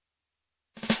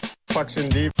Pucks in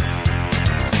deep.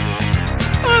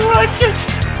 I like it.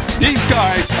 These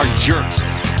guys are jerks.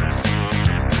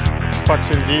 Pucks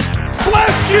in deep.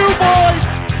 Bless you, boys.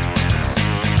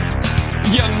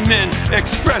 Young men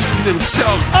expressing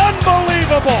themselves.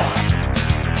 Unbelievable.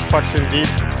 Pucks in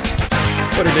deep.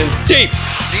 Put it in deep.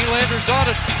 Nylander's on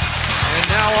it. And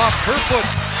now off Kerfoot.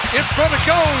 In front it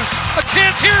goes. A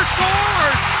chance here.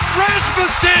 Scored.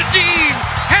 Rasmus Sandin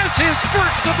has his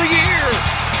first of the year.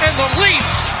 And the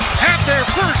Leafs have their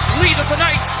first lead of the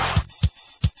night.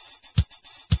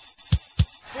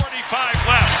 45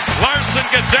 left. Larson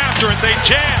gets after it. They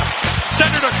jam. Send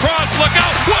it across. Look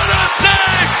out. What a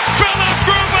save! Philip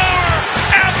Grubauer.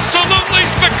 Absolutely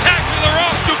spectacular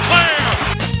off Duclair.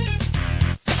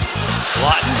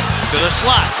 Lawton to the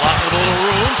slot. Lawton with a little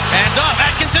room. Hands off.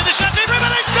 Atkinson the shot. They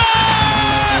rebound. They score!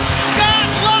 Scott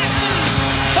Lawton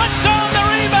puts on the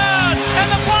rebound. And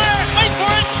the Flyers wait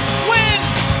for it. Win!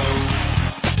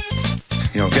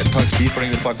 You know, getting pucks deep, putting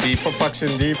the puck deep. Put pucks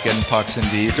in deep. Getting pucks in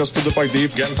deep. Just put the puck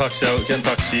deep. Getting pucks out. Getting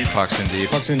pucks deep. Pucks in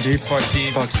deep. Pucks in deep. Puck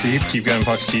deep. Pucks deep. Keep getting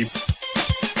pucks deep.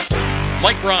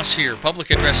 Mike Ross here,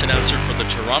 public address announcer for the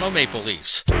Toronto Maple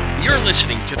Leafs. You're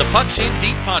listening to the Pucks in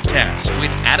Deep podcast with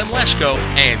Adam Lesko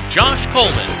and Josh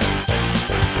Coleman.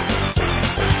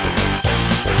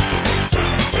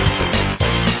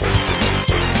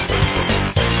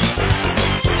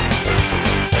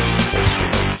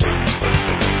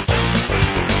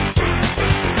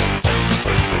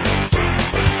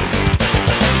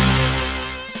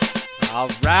 All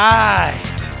right.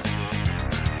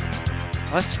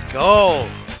 Let's go.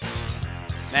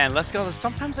 Man, let's go.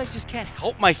 Sometimes I just can't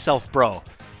help myself, bro.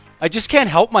 I just can't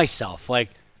help myself.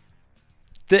 Like,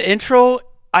 the intro,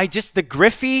 the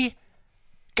Griffey,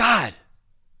 God.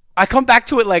 I come back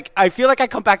to it I feel like I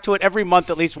come back to it every month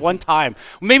at least one time.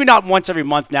 Maybe not once every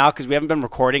month now because we haven't been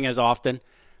recording as often.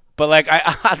 But,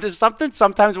 there's something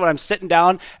sometimes when I'm sitting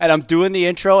down and I'm doing the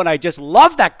intro and I just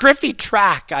love that Griffey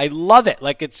track. I love it.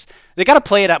 They got to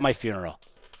play it at my funeral.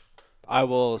 I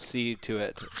will see to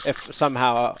it. If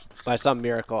somehow, by some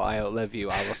miracle, I outlive you,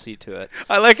 I will see to it.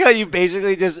 I like how you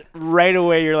basically just right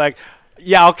away you're like,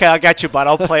 yeah, okay, I got you, bud.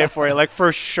 I'll play it for you.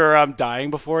 For sure I'm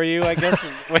dying before you, I guess.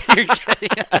 Is what you're getting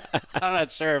at. I'm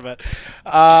not sure, but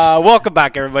welcome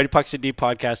back, everybody. Pucks in Deep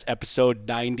Podcast, episode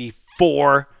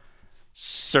 94.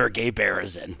 Sergei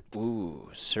Berezin. Ooh,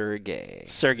 Sergei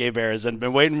Berezin.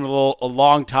 Been waiting a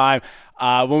long time.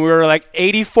 When we were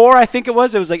 84, I think it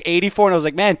was 84, and I was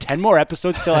like, man, 10 more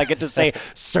episodes till I get to say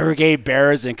Sergei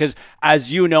Berezin. Because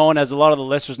as you know, and as a lot of the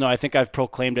listeners know, I think I've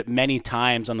proclaimed it many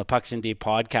times on the Pucks in Deep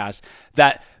podcast,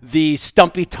 that the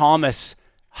Stumpy Thomas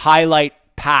highlight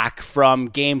pack from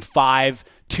Game 5,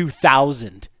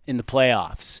 2000 in the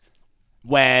playoffs,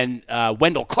 when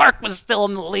Wendell Clark was still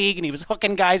in the league and he was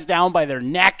hooking guys down by their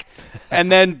neck.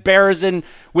 And then Berezin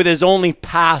with his only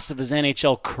pass of his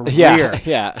NHL career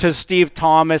to Steve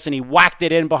Thomas, and he whacked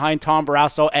it in behind Tom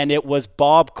Barrasso, and it was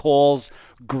Bob Cole's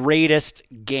greatest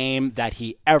game that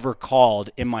he ever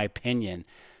called, in my opinion.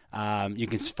 You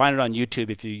can find it on YouTube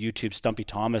if you YouTube Stumpy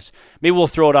Thomas. Maybe we'll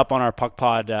throw it up on our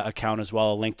PuckPod account as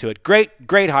well, a link to it. Great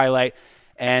highlight.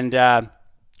 And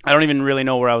I don't even really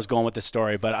know where I was going with this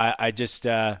story, but I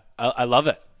love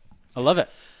it. I love it.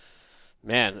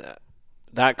 Man,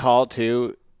 that call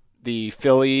to the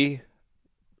Philly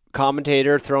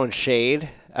commentator throwing shade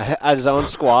at his own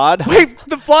squad. Wait,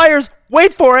 the Flyers,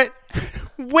 wait for it.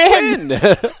 Win.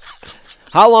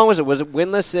 How long was it? Was it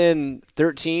winless in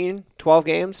 13, 12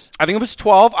 games? I think it was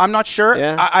 12. I'm not sure.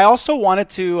 Yeah. I also wanted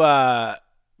to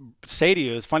say to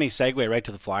you, it's a funny segue right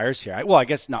to the Flyers here. I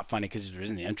guess not funny because it was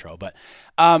in the intro, but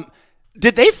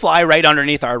did they fly right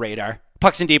underneath our radar?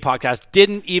 Pucks and D podcast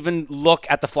didn't even look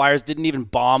at the Flyers, didn't even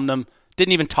bomb them,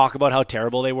 didn't even talk about how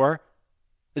terrible they were.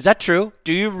 Is that true?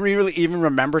 Do you really even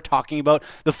remember talking about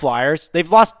the Flyers? They've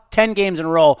lost 10 games in a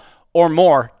row or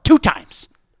more 2 times.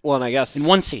 Well, and I guess in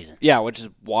one season. Yeah, which is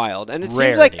wild. And it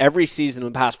Rarity. Seems like every season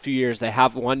in the past few years they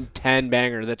have one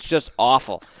 10-banger that's just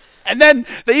awful. And then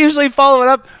they usually follow it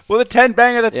up with a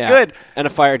 10-banger that's good. And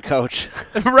a fired coach.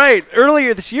 Right.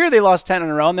 Earlier this year, they lost 10 in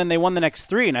a row, and then they won the next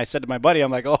 3. And I said to my buddy, I'm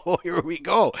like, oh, here we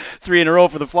go. 3 in a row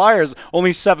for the Flyers.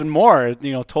 Only 7 more,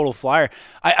 total Flyer.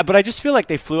 But I just feel like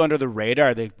they flew under the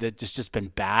radar. They've just been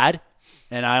bad.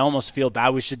 And I almost feel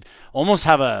bad. We should do a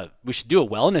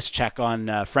wellness check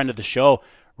on friend of the show,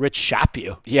 Rich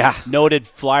Shapu. Yeah. Noted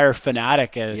Flyer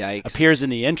fanatic. Appears in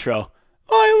the intro.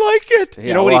 I like it. Yeah,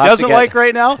 you know what he doesn't like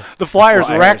right now? The Flyers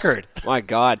record. My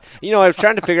God. I was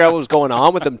trying to figure out what was going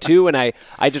on with them, too, and I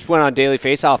just went on Daily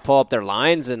Faceoff, pull up their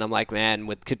lines, and I'm like, man,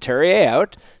 with Couturier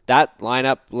out, that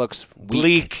lineup looks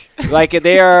weak. Bleak. Like,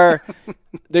 they are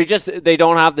they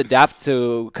don't have the depth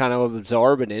to kind of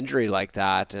absorb an injury like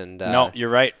that. And no, you're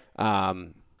right.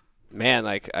 Man,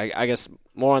 like I guess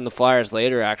more on the Flyers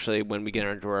later. Actually, when we get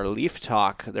into our Leaf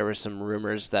talk, there were some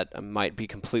rumors that might be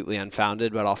completely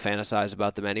unfounded, but I'll fantasize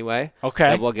about them anyway.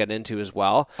 Okay, that we'll get into as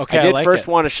well. Okay, I did like first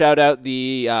want to shout out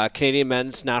the Canadian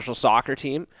men's national soccer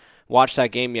team. Watched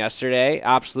that game yesterday.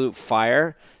 Absolute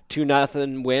fire.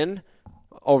 2-0 win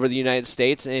over the United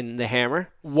States in the Hammer.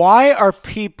 Why are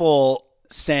people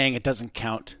saying it doesn't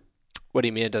count? What do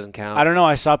you mean it doesn't count? I don't know.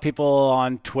 I saw people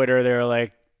on Twitter. They're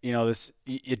like,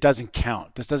 it doesn't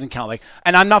count. This doesn't count. Like,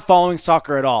 and I'm not following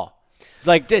soccer at all. It's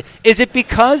like, is it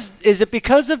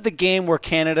because of the game where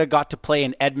Canada got to play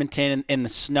in Edmonton in the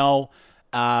snow,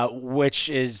 which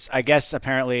is, I guess,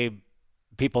 apparently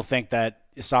people think that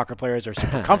soccer players are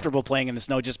super comfortable playing in the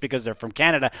snow just because they're from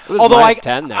Canada. Although I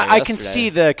can see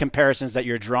the comparisons that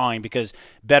you're drawing, because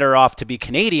better off to be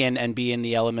Canadian and be in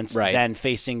the elements than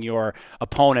facing your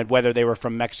opponent, whether they were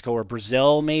from Mexico or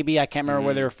Brazil, maybe. I can't remember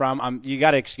where they were from. You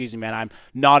got to excuse me, man. I'm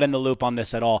not in the loop on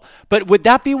this at all. But would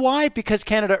that be why? Because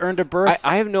Canada earned a berth?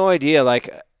 I have no idea. Like,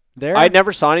 I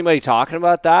never saw anybody talking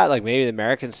about that. Like, maybe the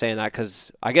Americans saying that, because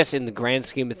I guess in the grand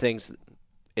scheme of things,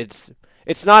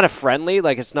 it's not a friendly,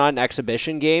 like it's not an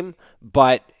exhibition game,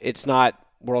 but it's not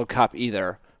World Cup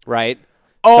either, right?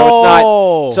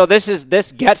 Oh. So it's not. So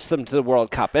this gets them to the World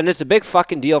Cup, and it's a big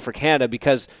fucking deal for Canada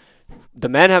because the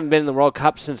men haven't been in the World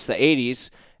Cup since the 80s,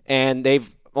 and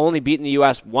they've only beaten the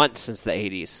U.S. once since the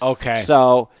 80s. Okay.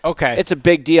 So it's a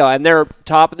big deal, and they're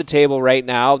top of the table right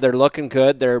now. They're looking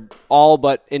good. They're all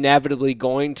but inevitably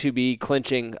going to be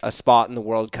clinching a spot in the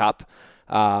World Cup.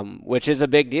 Which is a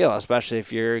big deal, especially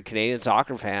if you're a Canadian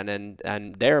soccer fan,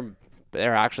 and they're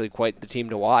actually quite the team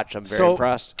to watch. I'm very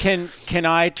impressed. Can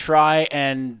I try,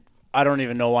 and I don't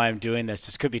even know why I'm doing this.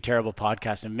 This could be terrible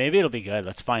podcasting. Maybe it'll be good.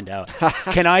 Let's find out.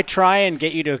 Can I try and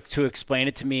get you to explain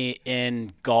it to me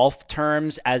in golf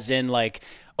terms, as in like,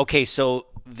 okay, so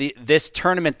this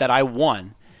tournament that I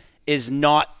won is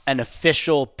not an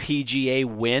official PGA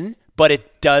win, but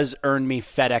it does earn me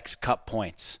FedEx Cup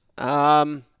points.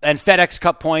 And FedEx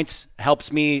Cup points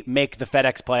helps me make the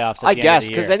FedEx playoffs at the end of the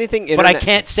year. Because anything but I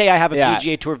can't say I have a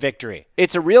PGA Tour victory.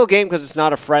 It's a real game because it's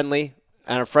not a friendly,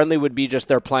 and a friendly would be just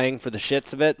they're playing for the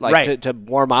shits of it, like to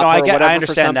warm up or whatever. I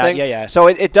understand for something. that. Yeah. So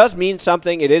it does mean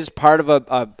something. It is part of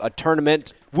a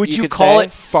tournament. Would you call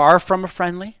it far from a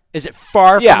friendly? Is it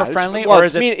far from a friendly, or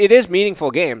is it? It is meaningful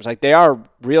games. Like, they are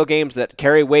real games that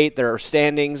carry weight. There are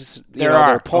standings. There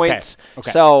are points.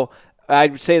 Okay. So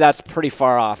I'd say that's pretty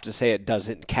far off to say it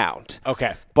doesn't count.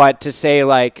 Okay. But to say,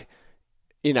 like,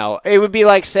 it would be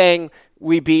like saying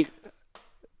we beat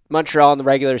Montreal in the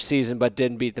regular season but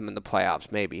didn't beat them in the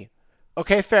playoffs, maybe.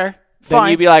 Okay, fair. Then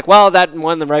Fine. you'd be like, well, that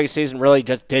one in the regular season really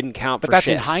just didn't count but for that's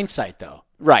shit. in hindsight, though.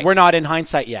 Right. We're not in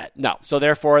hindsight yet. No. So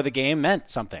therefore, the game meant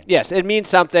something. Yes, it means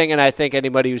something, and I think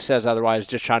anybody who says otherwise is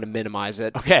just trying to minimize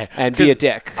it. Okay. And be a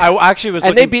dick. I actually was.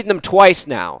 And they've beaten them twice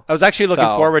now. I was actually looking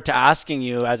forward to asking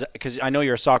you, because I know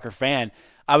you're a soccer fan.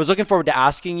 I was looking forward to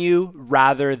asking you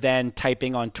rather than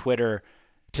typing on Twitter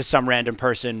to some random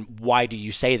person, why do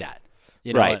you say that?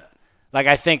 Right. Like,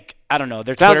 I think, I don't know.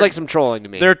 Sounds like some trolling to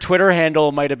me. Their Twitter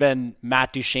handle might have been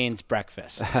Matt Duchene's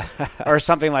breakfast or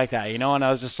something like that, And I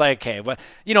was just like, okay, but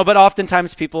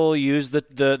oftentimes people use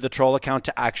the troll account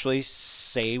to actually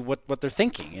say what they're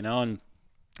thinking, and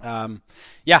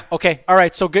yeah, okay, all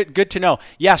right, so good to know.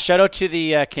 Yeah, shout out to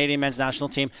the Canadian men's national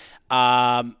team.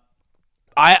 I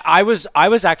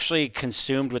was actually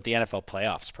consumed with the NFL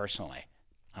playoffs personally.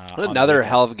 Another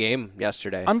hell of a game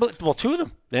yesterday. Unbelievable, two of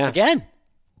them. Yeah. Again.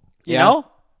 You know?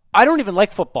 I don't even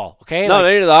like football, okay? No,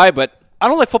 neither do I, but I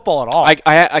don't like football at all.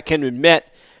 I can admit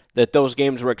that those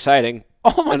games were exciting.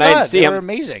 Oh, my God, they were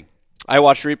amazing. I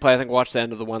watched replay. I think I watched the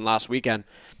end of the one last weekend.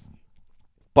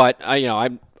 But,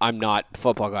 I'm not a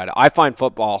football guy. I find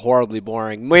football horribly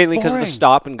boring, mainly because of the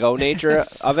stop-and-go nature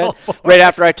of it. Right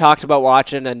after I talked about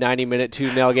watching a 90-minute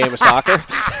 2-0 game of soccer.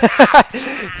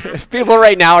 People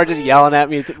right now are just yelling at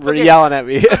me.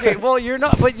 Okay, well, you're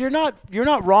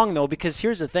not wrong, though, because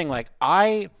here's the thing. Like,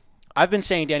 I've been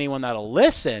saying to anyone that'll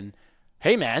listen,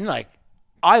 hey, man, like,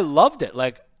 I loved it.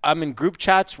 Like, I'm in group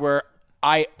chats where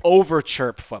I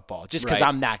over-chirp football just because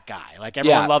I'm that guy. Like,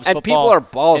 everyone loves football. And people are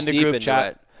balls in the deep group into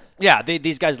chat. it. Yeah,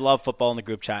 these guys love football in the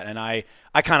group chat, and I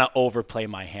kind of overplay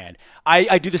my hand.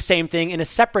 I do the same thing in a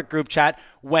separate group chat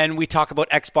when we talk about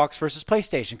Xbox versus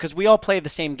PlayStation, because we all play the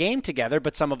same game together,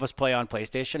 but some of us play on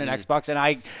PlayStation and Xbox, and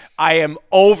I am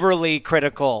overly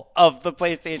critical of the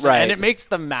PlayStation, and it makes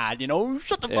them mad.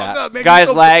 Shut the fuck up. Man.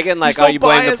 Guys lagging like, you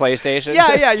blame the PlayStation?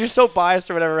 Yeah, you're so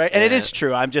biased or whatever, right? And it is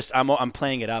true. I'm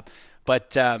playing it up,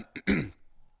 but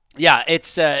Yeah,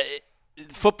 it's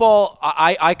football.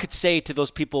 I could say to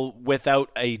those people without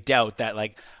a doubt that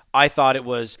like I thought it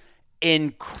was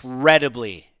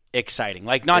incredibly exciting.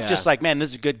 Like not just like, man,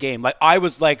 this is a good game. Like I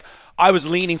was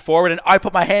leaning forward and I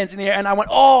put my hands in the air and I went,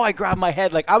 oh, I grabbed my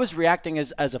head. Like I was reacting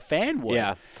as a fan would.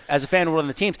 Yeah. As a fan would on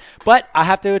the teams. But I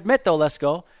have to admit though, let's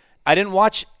go. I didn't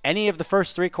watch any of the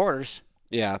first 3 quarters.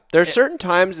 Yeah, there's certain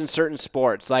times in certain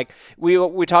sports, like we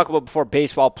talked about before,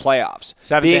 baseball playoffs,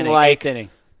 7th being inning, like 8th inning.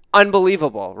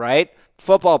 Unbelievable, right?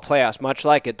 Football playoffs, much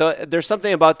like it. There's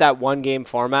something about that one game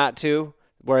format too,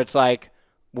 where it's like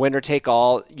winner take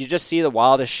all. You just see the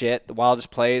wildest shit, the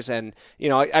wildest plays, and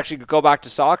actually go back to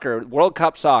soccer. World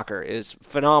Cup soccer is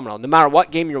phenomenal, no matter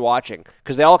what game you're watching,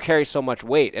 because they all carry so much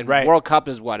weight. And World Cup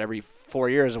is every 4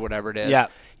 years or whatever it is.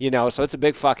 Yeah, so it's a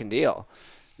big fucking deal.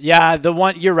 Yeah,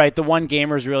 you're right. The one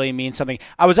gamers really mean something.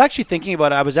 I was actually thinking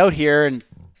about it. I was out here, and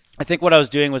I think what I was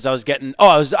doing was I was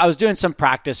doing some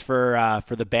practice for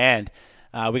the band.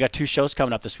 We got 2 shows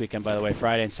coming up this weekend, by the way,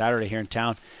 Friday and Saturday here in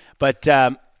town. But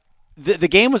the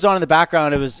game was on in the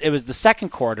background. It was the second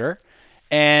quarter,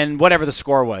 and whatever the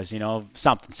score was,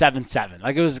 something 7-7.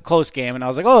 Like it was a close game, and I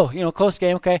was like, oh, close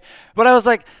game, okay. But I was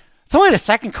like, it's only the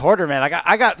second quarter, man. Like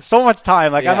I got so much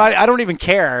time. Like I don't even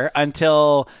care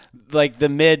until like the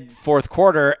mid 4th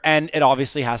quarter, and it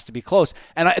obviously has to be close.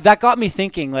 And that got me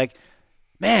thinking, like,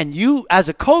 man, you as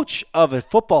a coach of a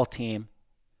football team,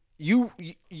 you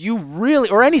really,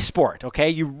 or any sport, okay,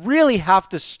 you really have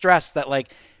to stress that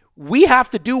like we have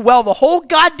to do well the whole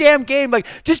goddamn game. Like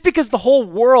just because the whole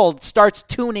world starts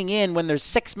tuning in when there's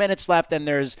 6 minutes left and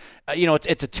there's,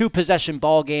 it's a 2-possession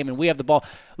ball game and we have the ball.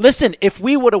 Listen, if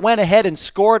we would have went ahead and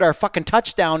scored our fucking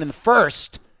touchdown in the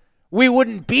first, we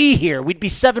wouldn't be here. We'd be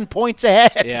 7 points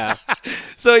ahead. Yeah.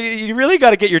 So you really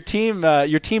got to get your team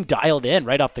dialed in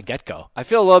right off the get-go. I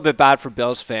feel a little bit bad for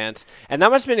Bills fans, and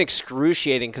that must have been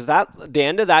excruciating because the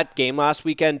end of that game last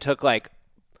weekend took like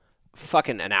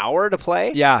fucking an hour to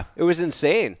play. Yeah. It was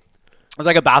insane. It was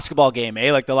like a basketball game,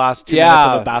 eh? Like the last 2 minutes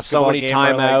of a basketball so game. many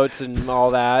timeouts and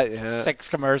all that. Yeah. 6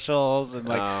 commercials. And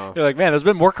you're like, man, there's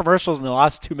been more commercials in the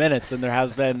last 2 minutes than there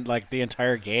has been like the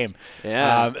entire game.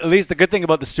 Yeah. At least the good thing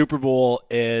about the Super Bowl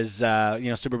is,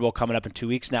 Super Bowl coming up in 2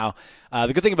 weeks now.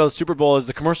 The good thing about the Super Bowl is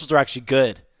the commercials are actually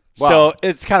good. So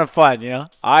it's kind of fun,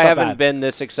 I haven't been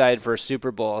this excited for a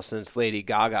Super Bowl since Lady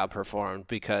Gaga performed,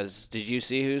 because did you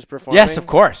see who's performing? Yes, of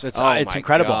course. It's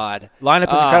incredible. God.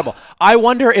 Lineup is incredible. I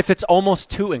wonder if it's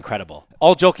almost too incredible.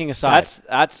 All joking aside.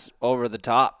 That's over the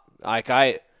top.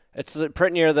 It's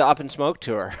pretty near the Up in Smoke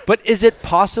tour. But is it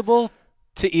possible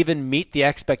to even meet the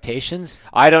expectations?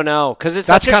 I don't know, because it's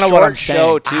that's such a kind of short what I'm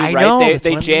show saying. too, I right? know,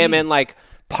 They jam in like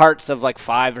parts of like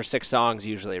 5 or 6 songs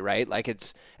usually, right? Like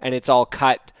it's all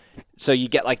cut. So you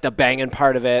get like the banging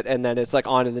part of it, and then it's like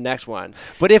on to the next one.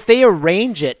 But if they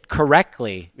arrange it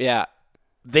correctly,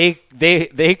 they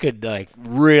could like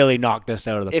really knock this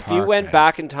out of the park. If you went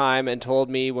back in time and told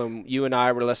me when you and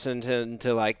I were listening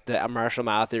to like the Marshall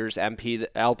Mathers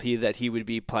LP that he would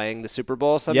be playing the Super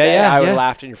Bowl someday, I would have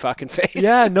laughed in your fucking face.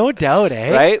 Yeah, no doubt,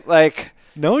 eh? Right? Like,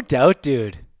 no doubt,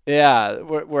 dude. Yeah.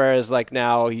 Whereas like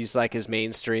now he's like as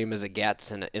mainstream as it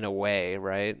gets in a way,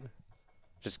 right?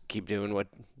 Just keep doing what.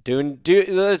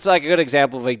 It's like a good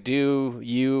example of like do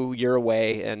your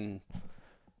way. And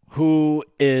who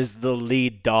is the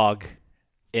lead dog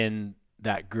in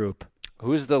that group?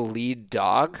 Who's the lead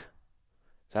dog?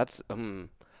 That's I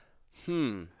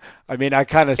mean, I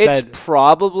kind of said it's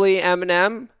probably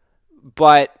Eminem,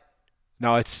 but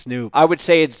no, it's Snoop. I would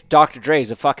say it's Dr. Dre.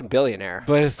 He's a fucking billionaire,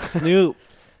 but it's Snoop.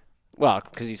 Well,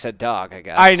 because he said dog, I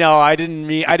guess. I know. I didn't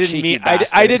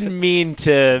mean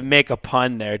to make a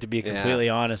pun there, to be completely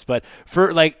honest. But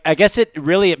for like, I guess it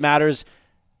matters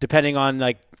depending on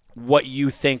like what you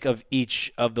think of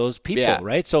each of those people,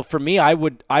 right? So for me, I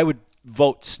would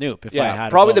vote Snoop if I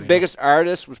had. Probably the biggest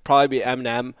artist would probably be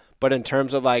Eminem, but in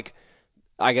terms of like,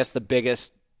 I guess the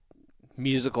biggest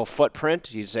musical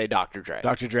footprint, you'd say Dr. Dre.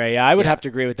 Dr. Dre, I would have to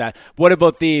agree with that. What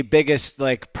about the biggest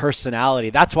like personality?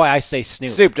 That's why I say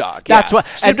Snoop. Snoop Dogg. That's why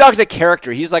Snoop Dogg's a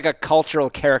character. He's like a cultural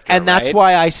character, and that's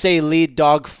why I say lead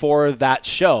dog for that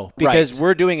show, because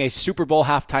we're doing a Super Bowl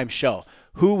halftime show.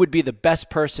 Who would be the best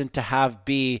person to have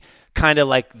be kind of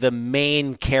like the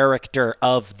main character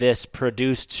of this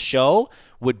produced show?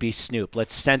 Would be Snoop.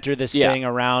 Let's center this thing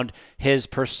around his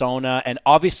persona, and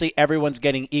obviously everyone's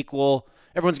getting equal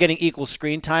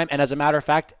screen time. And as a matter of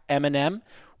fact, Eminem,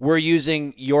 we're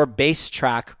using your bass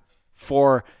track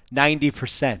for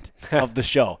 90% of the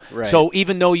show. Right. So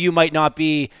even though you might not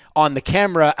be on the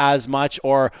camera as much,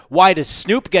 or why does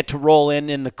Snoop get to roll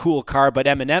in the cool car but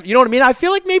Eminem? You know what I mean? I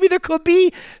feel like maybe there could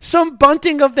be some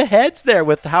bunting of the heads there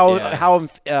with how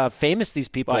famous these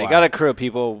people are. You got a crew of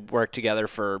people work together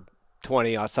for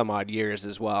 20 some odd years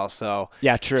as well, so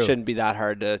yeah, true. Shouldn't be that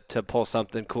hard to pull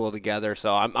something cool together.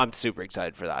 So I'm super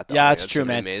excited for that. Though. Yeah, that's true,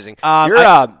 man. Amazing.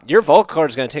 Your vocal cord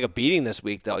is going to take a beating this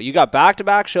week, though. You got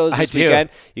back-to-back shows this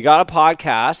weekend. You got a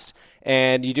podcast,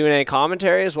 and you doing any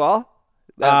commentary as well?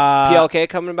 PLK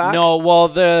coming back? No. Well,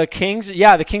 the Kings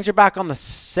are back on the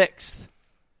 6th.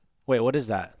 Wait, what is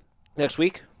that? Next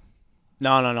week?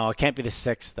 No. It can't be the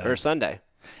 6th then. Or Sunday?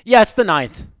 Yeah, it's the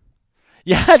 9th.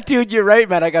 Yeah, dude, you're right,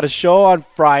 man. I got a show on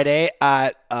Friday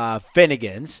at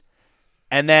Finnegan's,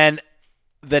 and then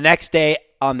the next day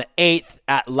on the 8th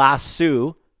at La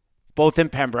Sioux, both in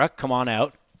Pembroke. Come on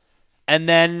out, and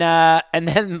then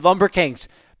Lumber Kings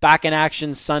back in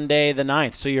action Sunday the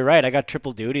 9th. So you're right. I got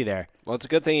triple duty there. Well, it's a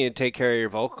good thing you take care of your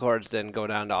vocal cords, then go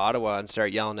down to Ottawa and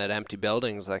start yelling at empty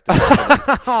buildings like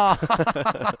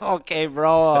that. Okay,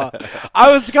 bro.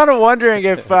 I was kind of wondering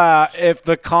if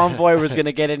the convoy was going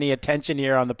to get any attention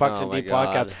here on the Pucks and Deep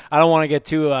podcast. I don't want to get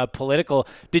too political.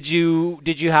 Did you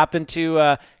happen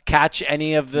to catch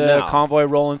any of the convoy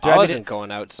rolling through? I wasn't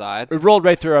going outside. It rolled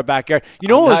right through our backyard. You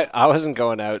know I wasn't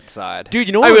going outside. Dude,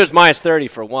 you know what? It was minus 30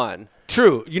 for one.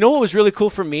 True. You know what was really cool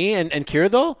for me and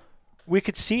Kira, though? We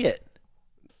could see it.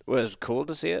 It was cool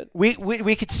to see it? We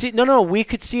could see we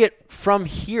could see it from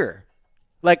here.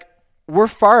 Like, we're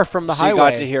far from the highway. So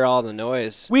you got to hear all the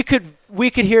noise. We could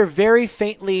hear very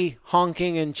faintly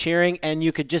honking and cheering, and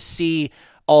you could just see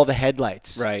all the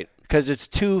headlights. Right. Because it's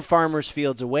 2 farmers'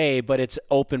 fields away, but it's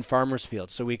open farmers'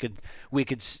 fields, so we could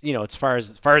as far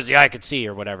as the eye could see,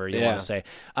 or whatever you want to say.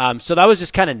 So that was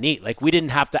just kind of neat. Like, we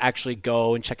didn't have to actually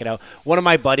go and check it out. One of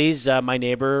my buddies, my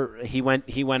neighbor, he went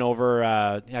over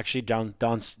actually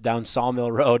down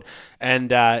Sawmill Road,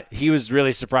 and he was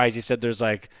really surprised. He said there's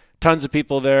like tons of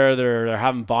people there. They're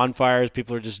having bonfires.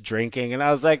 People are just drinking. And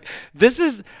I was like, this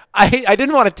is – I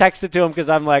didn't want to text it to him because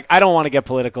I'm like, I don't want to get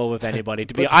political with anybody.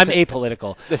 I'm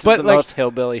apolitical. This is the most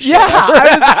hillbilly shit ever.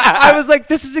 I was like,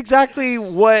 this is exactly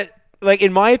what – like,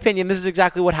 in my opinion, this is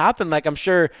exactly what happened. Like, I'm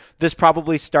sure this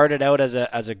probably started out as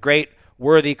a great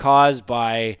worthy cause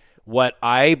by – what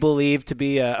I believe to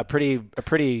be a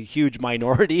pretty huge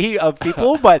minority of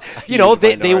people. But,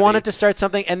 they wanted to start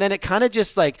something, and then it kind of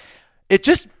just like – It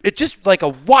just like a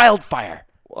wildfire.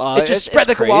 It just spread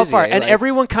like crazy, a wildfire, and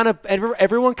everyone kind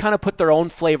of put their own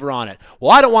flavor on it.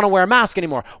 Well, I don't want to wear a mask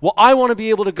anymore. Well, I want to be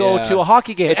able to go to a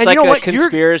hockey game. It's and like you know what?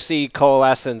 Conspiracy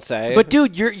coalescence, eh? But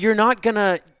dude, you're not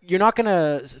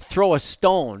gonna throw a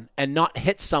stone and not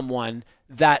hit someone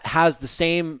that has the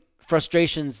same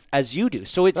frustrations as you do.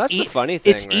 So that's the funny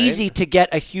thing. It's easy to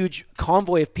get a huge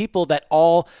convoy of people that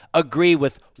all agree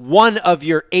with one of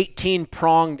your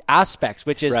 18-pronged aspects,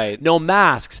 which is no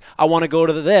masks. I want to go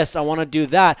to this. I want to do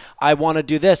that. I want to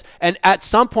do this. And at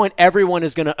some point, everyone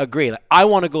is going to agree. Like, I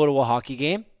want to go to a hockey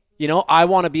game. I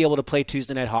want to be able to play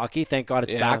Tuesday night hockey. Thank God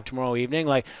it's back tomorrow evening.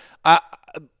 Like,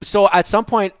 so at some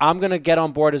point, I'm going to get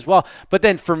on board as well. But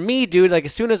then for me, dude, like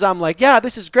as soon as I'm like, yeah,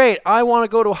 this is great. I want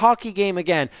to go to a hockey game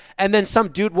again. And then some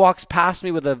dude walks past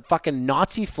me with a fucking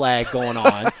Nazi flag going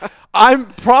on. I'm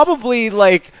probably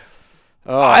like,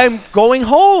 I'm going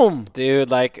home.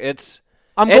 Dude, like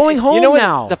I'm going home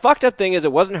now. The fucked up thing is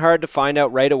it wasn't hard to find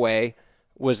out right away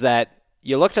was that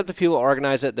you looked up the people who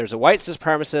organized it. There's a white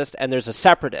supremacist and there's a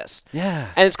separatist. Yeah.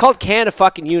 And it's called Canada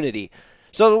fucking Unity.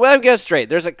 So let me get it straight.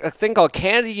 There's a thing called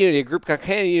Canada Unity, a group called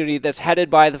Canada Unity that's headed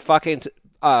by the fucking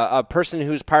a person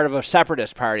who's part of a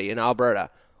separatist party in Alberta.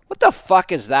 What the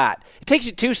fuck is that? It takes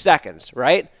you 2 seconds,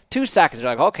 right? 2 seconds.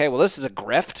 You're like, okay, well, this is a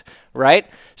grift, right?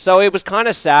 So it was kind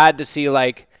of sad to see,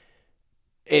 like,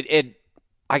 it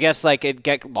I guess, like, it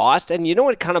get lost. And you know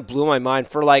what kind of blew my mind?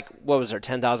 For, like, what was there,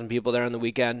 10,000 people there on the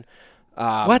weekend?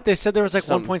 What? They said there was, like,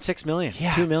 1.6 million,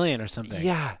 2 million or something.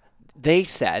 Yeah, they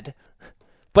said.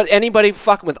 But anybody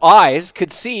fucking with eyes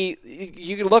could see.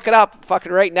 You can look it up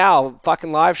fucking right now.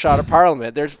 Fucking live shot of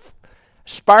Parliament. There's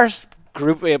sparse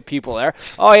group of people there.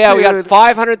 Oh, yeah, we got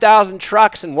 500,000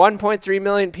 trucks and 1.3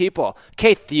 million people.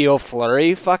 Okay, Theo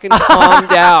Fleury, fucking calm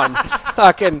down.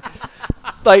 Fucking,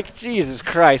 like, Jesus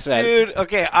Christ, man. Dude,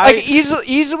 okay. Like,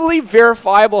 easily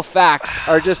verifiable facts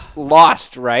are just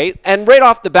lost, right? And right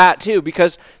off the bat, too,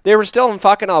 because they were still in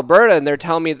fucking Alberta, and they're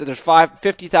telling me that there's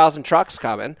 50,000 trucks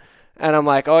coming. And I'm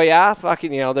like, oh, yeah,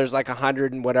 fucking, there's like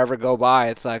 100 and whatever go by.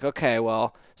 It's like, okay,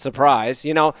 well, surprise,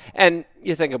 And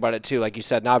you think about it, too, like you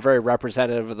said, not very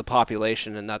representative of the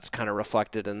population, and that's kind of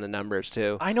reflected in the numbers,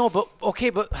 too. I know, but,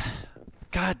 okay, but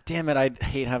God damn it, I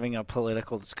hate having a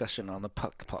political discussion on the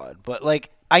Puck Pod. But,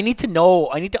 like, I need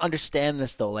to understand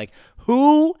this, though. Like,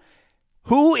 who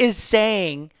is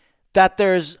saying that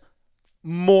there's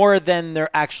more than there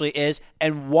actually is,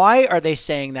 and why are they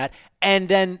saying that? And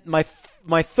then my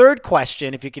third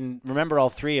question, if you can remember all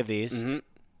three of these,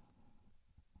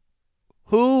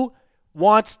 who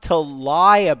wants to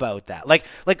lie about that? Like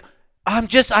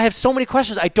I have so many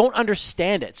questions. I don't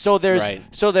understand it. So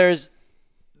there's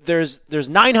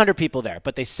 900 people there,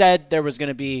 but they said there was going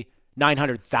to be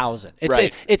 900,000.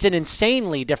 It's an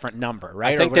insanely different number,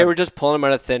 right? I think they were just pulling them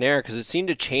out of thin air because it seemed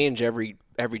to change every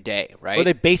day, right? Were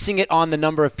they basing it on the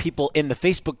number of people in the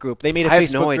Facebook group? They made a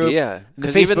Facebook group. I have no idea.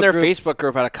 Because even their Facebook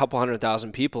group had a couple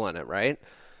 100,000 people in it, right?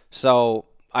 So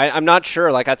I'm not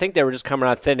sure. Like, I think they were just coming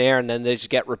out of thin air, and then they just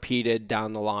get repeated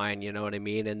down the line, you know what I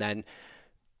mean? And then,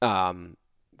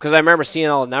 because I remember seeing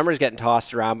all the numbers getting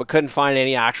tossed around, but couldn't find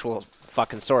any actual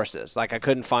fucking sources. Like, I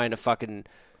couldn't find a fucking,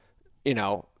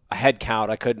 a head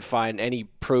count. I couldn't find any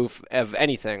proof of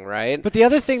anything, right? But the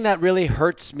other thing that really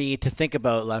hurts me to think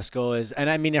about, Lesko, is, and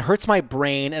I mean, it hurts my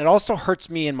brain, and it also hurts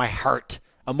me in my heart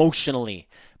emotionally,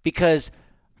 because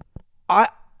I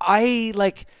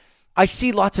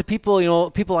see lots of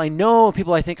people, people I know,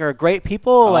 people I think are great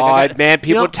people.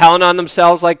 People telling on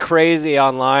themselves like crazy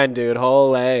online, dude.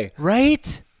 Holy.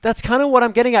 Right? That's kind of what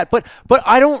I'm getting at. But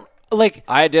I don't, like,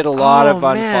 I did a lot of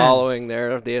unfollowing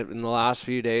there in the last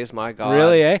few days. My God,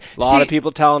 really? Eh? A lot of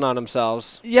people telling on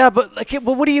themselves. Yeah, but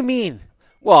what do you mean?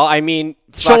 Well, I mean,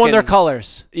 showing their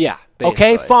colors. Yeah.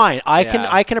 Basically. Okay, fine.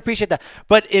 I can appreciate that.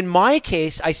 But in my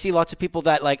case, I see lots of people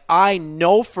that, like, I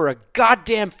know for a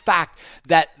goddamn fact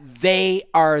that they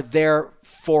are there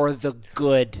for the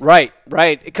good. Right.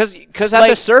 Because at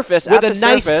the surface, with a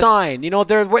nice sign,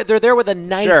 they're there with a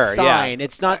nice sign. Yeah.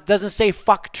 It's not doesn't say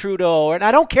fuck Trudeau, and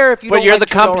I don't care if you. But you're the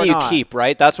Trudeau company you keep,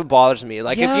 right? That's what bothers me.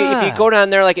 Like, if you go down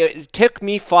there, like, it took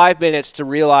me 5 minutes to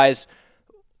realize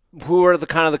who are the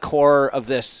kind of the core of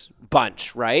this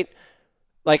bunch, right?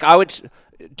 Like,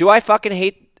 do I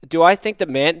think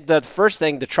the first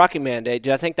thing, the trucking mandate,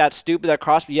 do I think that's stupid, that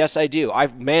crossed me? Yes, I do.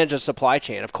 I've managed a supply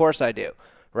chain. Of course I do,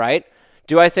 right?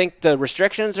 Do I think the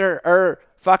restrictions are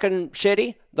fucking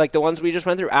shitty, like the ones we just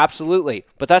went through? Absolutely.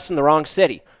 But that's in the wrong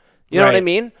city. You know what I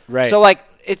mean? Right. So, like,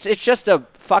 it's just a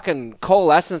fucking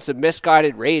coalescence of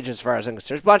misguided rage as far as I'm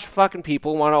concerned. There's a bunch of fucking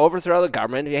people who want to overthrow the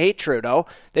government. They hate Trudeau.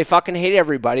 They fucking hate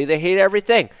everybody. They hate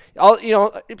everything. All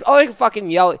they can fucking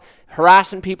yell,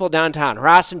 harassing people downtown,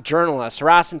 harassing journalists,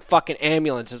 harassing fucking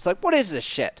ambulances. It's like, what is this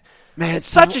shit? Man, it's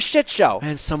such a shit show.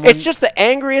 Man, it's just the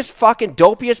angriest, fucking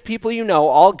dopiest people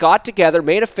all got together,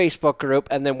 made a Facebook group,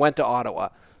 and then went to Ottawa.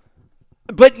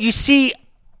 But you see,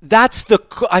 that's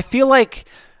I feel like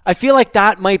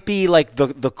that might be like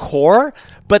the core,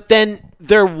 but then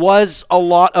there was a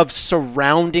lot of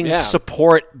surrounding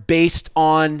support based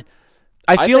on.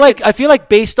 I feel like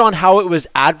based on how it was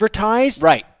advertised,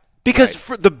 right? Because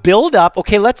for the build up,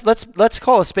 okay, let's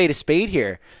call a spade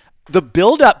here. The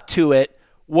build up to it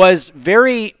was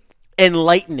very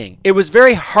enlightening. It was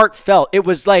very heartfelt. It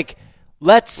was like,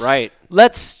 let's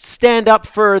stand up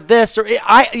for this. Or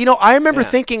I remember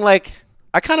thinking, like,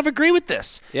 I kind of agree with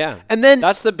this. Yeah. And then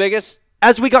that's the biggest.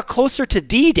 As we got closer to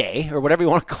D-Day, or whatever you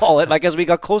want to call it, like as we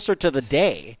got closer to the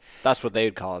day. That's what they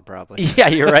would call it, probably. Yeah,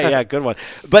 you're right. Yeah, good one.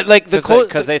 But like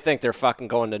because they think they're fucking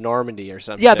going to Normandy or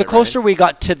something. Yeah, the closer we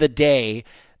got to the day,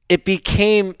 it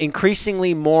became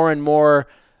increasingly more and more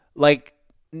like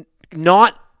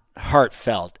not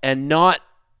heartfelt and not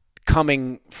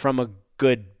coming from a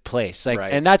good place. Like,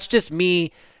 and that's just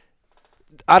me.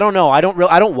 I don't know. I don't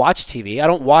watch TV. I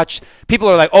don't watch. People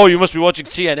are like, "Oh, you must be watching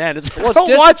CNN." It's like, I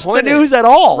don't watch the news at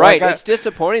all. Right. It's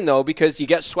disappointing though, because you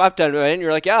get swept under it and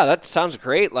you're like, "Yeah, that sounds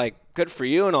great. Like, good for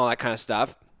you and all that kind of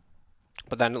stuff."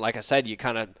 But then, like I said, you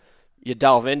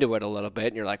delve into it a little bit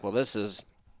and you're like, "Well, this is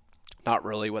not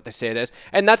really what they say it is."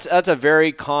 And that's a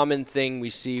very common thing we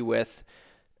see with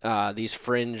these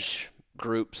fringe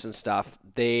groups and stuff.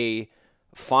 They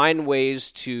find ways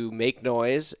to make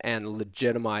noise and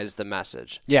legitimize the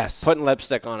message. Yes. Putting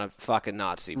lipstick on a fucking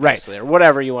Nazi, basically, or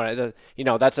whatever you want to.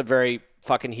 That's a very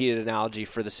fucking heated analogy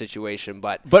for the situation,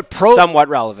 but somewhat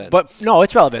relevant. But no,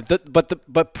 it's relevant.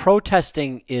 But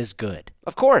protesting is good.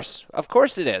 Of course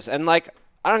it is. And like,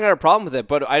 I don't got a problem with it,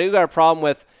 but I do got a problem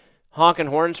with honking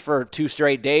horns for 2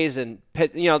 straight days. And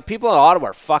people in Ottawa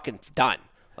are fucking done.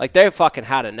 Like, they fucking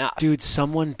had enough. Dude,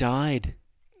 someone died.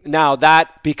 Now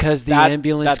because the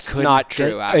ambulance couldn't. That's not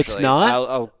true. Actually, it's not.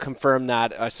 I'll confirm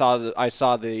that. I saw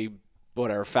the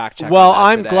whatever fact check. Well,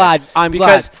 I'm glad.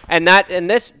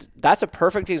 That's a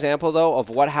perfect example though of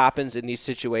what happens in these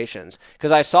situations.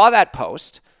 Because I saw that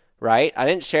post, right? I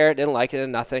didn't share it, didn't like it,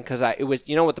 and nothing because it was,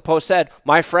 you know what the post said?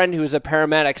 My friend who's a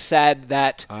paramedic said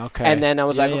that, and then I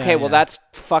was that's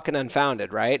fucking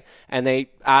unfounded, right? And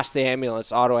they asked the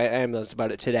Ottawa ambulance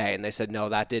about it today, and they said, no,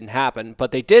 that didn't happen.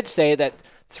 But they did say that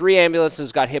 3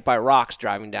 ambulances got hit by rocks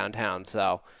driving downtown,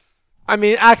 so... I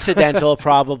mean, accidental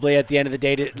probably at the end of the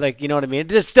day. You know what I mean?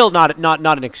 It's still not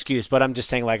an excuse, but I'm just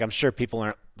saying, I'm sure people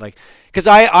aren't because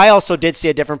I also did see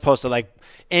a different post of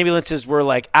ambulances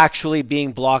were actually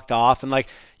being blocked off, and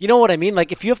you know what I mean?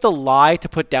 If you have to lie to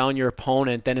put down your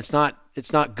opponent, then it's not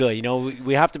good. You know,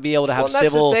 we have to be able to have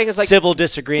civil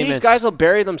disagreements. These guys will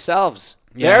bury themselves.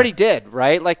 They already did,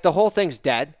 right? The whole thing's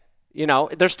dead. You know,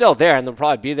 they're still there, and they'll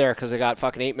probably be there because they got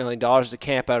fucking $8 million to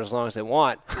camp out as long as they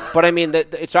want. But, I mean,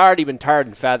 it's already been tarred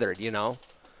and feathered, you know?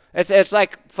 It's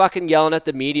like fucking yelling at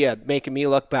the media, making me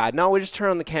look bad. No, we just turn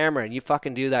on the camera, and you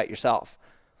fucking do that yourself,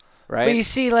 right? But you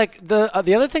see, the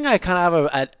other thing I kind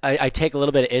of I take a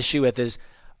little bit of issue with is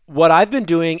what I've been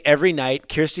doing every night.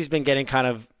 Kirsty's been getting kind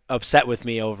of upset with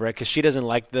me over it because she doesn't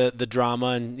like the drama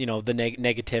and, you know, the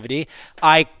negativity.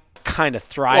 I kind of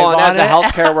thrive on it. As a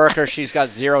healthcare worker, she's got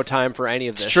zero time for any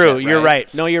of this. It's true. Shit, You're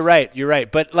right. No, you're right. You're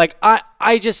right. But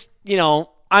I just, you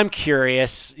know, I'm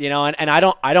curious, you know, and I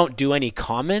don't do any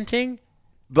commenting,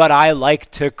 but I like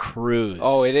to cruise.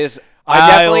 Oh, it is.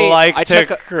 I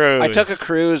took a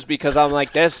cruise because I'm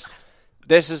like, this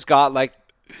has got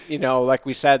you know, like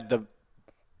we said,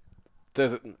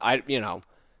 there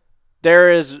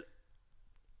is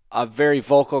a very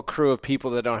vocal crew of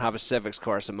people that don't have a civics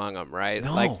course among them, right?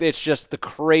 No. It's just the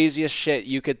craziest shit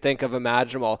you could think of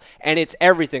imaginable. And it's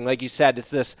everything. Like you said, it's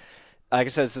this, like I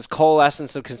said, it's this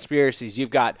coalescence of conspiracies. You've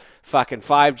got fucking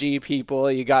 5G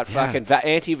people. You got fucking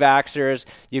anti-vaxxers.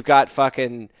 You've got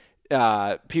fucking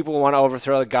people who want to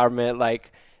overthrow the government.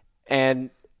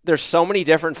 And there's so many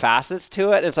different facets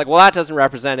to it. And it's well, that doesn't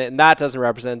represent it, and that doesn't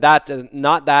represent that.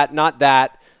 Not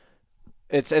that.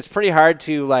 It's pretty hard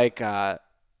to,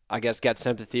 I guess, get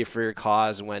sympathy for your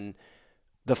cause when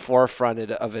the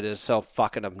forefront of it is so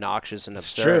fucking obnoxious and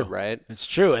absurd, right? It's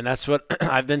true. And that's what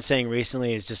I've been saying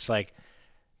recently is just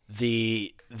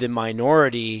the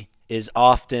minority is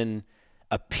often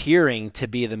appearing to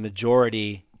be the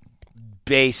majority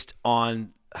based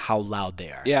on how loud they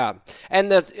are. Yeah.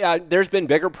 And there's been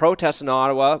bigger protests in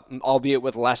Ottawa, albeit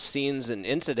with less scenes and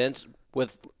incidents,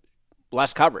 with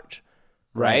less coverage.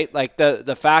 Right?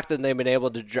 The fact that they've been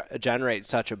able to generate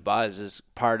such a buzz is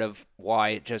part of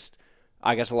why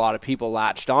I guess a lot of people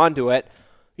latched onto it,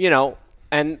 you know,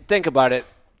 and think about it,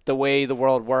 the way the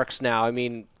world works now. I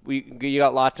mean, you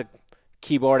got lots of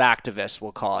keyboard activists,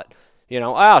 we'll call it. You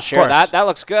know, I'll share that. That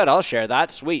looks good. I'll share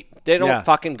that. Sweet. They don't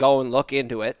fucking go and look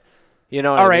into it. You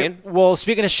know what I mean? Well,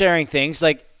 speaking of sharing things,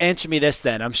 answer me this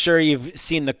then. I'm sure you've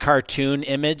seen the cartoon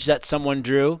image that someone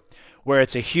drew, where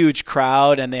it's a huge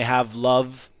crowd and they have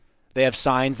love. They have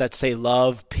signs that say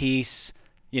love, peace,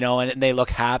 you know, and they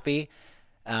look happy.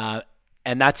 And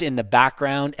that's in the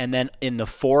background. And then in the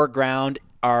foreground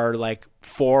are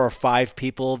 4 or 5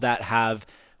 people that have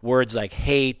words like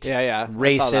hate,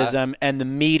 racism, and the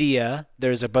media.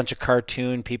 There's a bunch of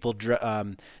cartoon people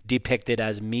depicted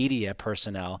as media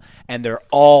personnel, and they're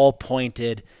all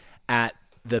pointed at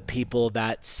the people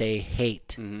that say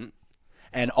hate. Mm-hmm.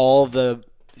 And all the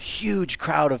huge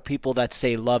crowd of people that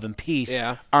say love and peace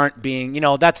aren't being, you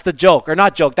know, that's the joke, or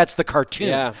not joke, that's the cartoon.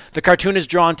 Yeah. The cartoon is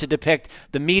drawn to depict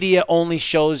the media only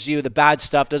shows you the bad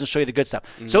stuff, doesn't show you the good stuff.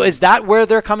 Mm-hmm. So is that where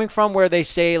they're coming from, where they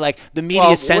say the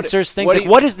media censors things?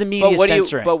 What is the media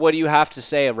censoring? But what do you have to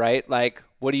say, right?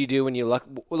 What do you do when you look,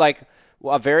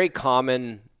 a very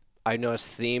common, I know,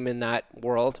 theme in that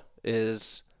world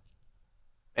is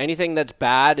anything that's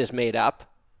bad is made up.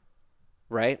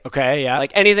 Right? Okay, yeah.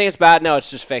 Anything is bad, no,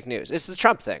 it's just fake news. It's the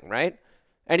Trump thing, right?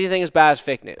 Anything is bad is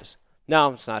fake news.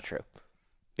 No, it's not true.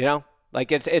 You know?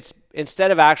 It's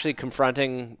instead of actually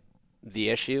confronting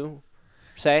the issue,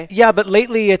 say. Yeah, but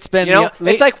lately it's been... You know,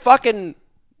 it's fucking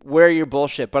wear your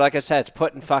bullshit. But like I said, it's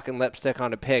putting fucking lipstick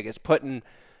on a pig. It's putting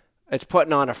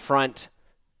on a front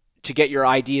to get your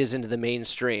ideas into the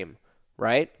mainstream,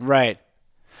 right? Right.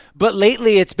 But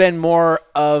lately it's been more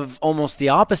of almost the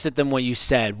opposite than what you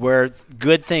said, where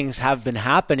good things have been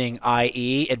happening,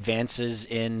 i.e. advances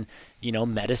in, you know,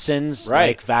 medicines,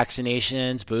 like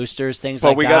vaccinations, boosters, things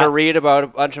like that. But we got to read about a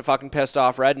bunch of fucking pissed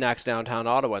off rednecks downtown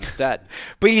Ottawa instead.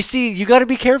 But you see, you got to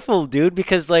be careful, dude,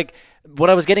 because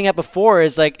what I was getting at before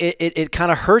is it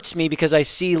kind of hurts me because I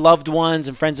see loved ones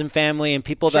and friends and family and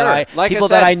people that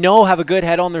I know have a good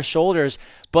head on their shoulders,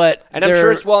 and I'm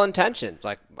sure it's well intentioned.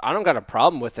 I don't got a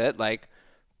problem with it,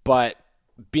 but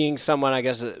being someone, I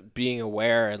guess, being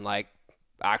aware and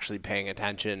actually paying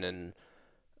attention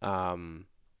and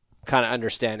kind of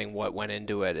understanding what went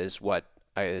into it is what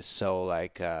is so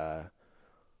like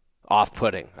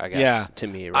off-putting, I guess, to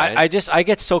me, right? I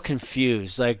get so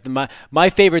confused. Like my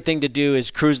favorite thing to do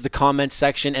is cruise the comments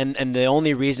section, and the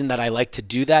only reason that I like to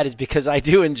do that is because I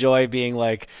do enjoy being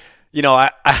like, you know,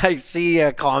 I see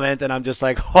a comment and I'm just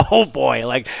like, oh boy,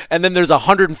 like, and then there's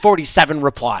 147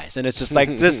 replies and it's just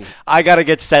like this, I got to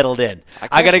get settled in.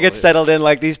 I got to get settled in.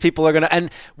 Like these people are going to,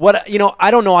 and what, you know, I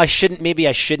don't know. I shouldn't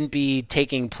be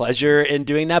taking pleasure in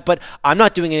doing that, but I'm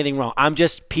not doing anything wrong. I'm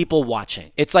just people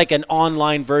watching. It's like an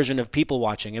online version of people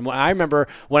watching. And I remember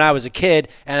when I was a kid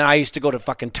and I used to go to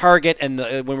fucking Target and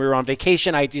when we were on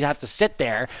vacation, I'd have to sit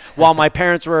there while my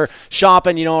parents were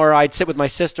shopping, you know, or I'd sit with my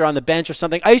sister on the bench or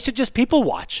something. I used to just people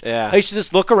watch. I used to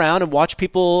just look around and watch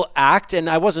people act, and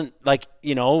I wasn't like,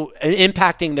 you know,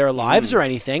 impacting their lives or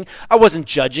anything. I wasn't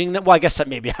judging them. Well, I guess that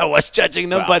maybe I was judging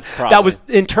them, but probably. That was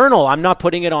internal. I'm not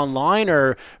putting it online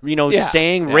or, you know,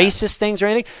 saying racist things or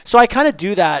anything. So I kind of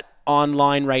do that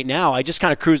online right now. I just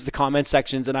kind of cruise the comment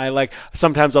sections, and I like,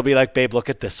 sometimes I'll be like, babe, look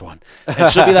at this one,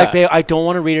 and she'll be like, babe, I don't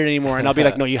want to read it anymore, and I'll be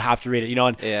like, no, you have to read it, you know.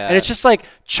 And it's just like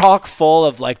chock full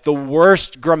of like the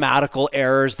worst grammatical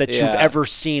errors that you've ever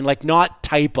seen, like not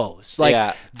typos,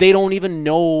 like they don't even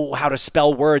know how to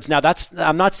spell words. Now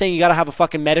I'm not saying you got to have a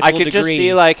fucking medical degree. I could just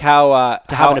see like how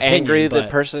angry the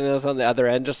person is on the other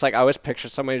end. Just like I always picture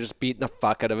somebody just beating the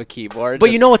fuck out of a keyboard.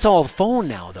 But you know, it's all phone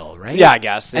now though, right? Yeah, I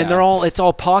guess. And it's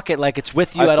all pocket. Like it's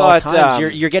with you at all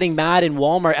times. You're getting mad in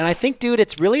Walmart, and I think, dude,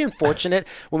 it's really unfortunate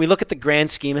when we look at the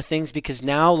grand scheme of things, because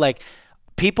now, like,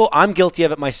 people, I'm guilty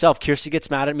of it myself. Kirsty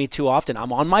gets mad at me too often.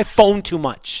 I'm on my phone too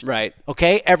much. Right.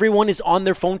 Okay. Everyone is on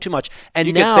their phone too much, and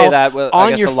you now could say that. Well, on I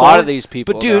guess your a phone, lot of these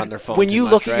people, but dude, are on their phone when too you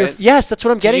much, look right? at yes, that's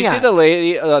what I'm getting at. Did you see the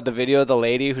lady, the video of the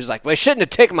lady who's like, "Well, I shouldn't have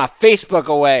taken my Facebook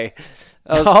away."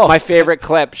 That was my favorite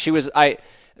clip.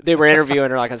 They were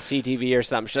interviewing her like on CTV or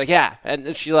something. She's like, yeah,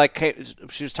 and she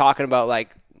was talking about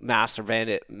like mass or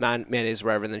mayonnaise or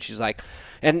whatever, and then she's like,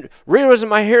 and Rita was in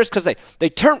my ears because they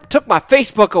took my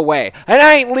Facebook away, and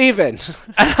I ain't leaving.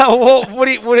 Well,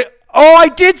 oh, I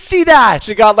did see that.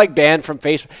 She got like banned from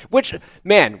Facebook. Which,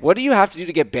 man, what do you have to do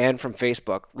to get banned from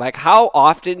Facebook? Like, how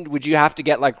often would you have to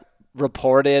get like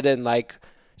reported and like?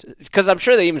 Because I'm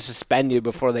sure they even suspend you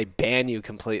before they ban you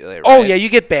completely. Right? Oh yeah, you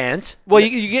get bans. Well,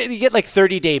 you get like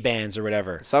 30-day bans or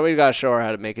whatever. Somebody got to show her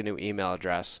how to make a new email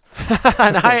address.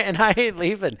 and I ain't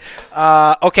leaving.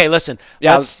 Okay, listen.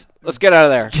 Yeah, let's get out of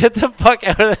there. Get the fuck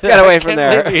out of there. Get away from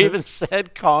there. You even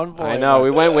said convoy. I know. We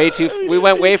went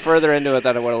way further into it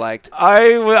than I would have liked.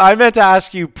 I meant to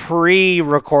ask you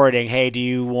pre-recording, hey, do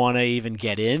you want to even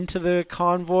get into the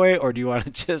convoy, or do you want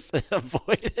to just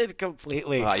avoid it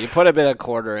completely? You put a bit of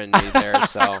quarter in me there,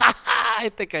 so. I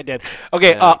think I did.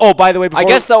 Okay. Yeah. By the way, I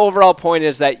guess the overall point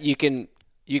is that you can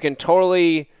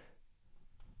totally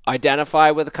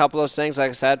identify with a couple of those things, like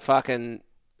I said,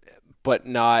 but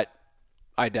not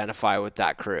identify with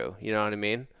that crew. You know what I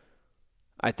mean?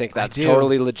 I think that's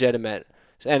totally legitimate.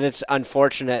 And it's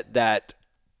unfortunate that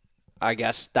I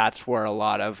guess that's where a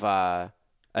lot of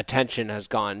attention has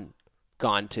gone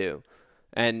to.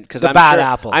 And because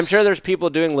I'm sure there's people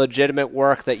doing legitimate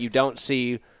work that you don't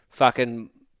see fucking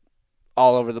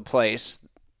all over the place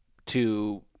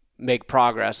to make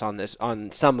progress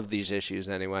on some of these issues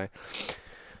anyway.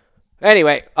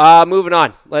 Anyway, moving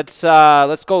on. Let's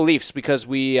go Leafs, because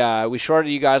we shorted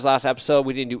you guys last episode.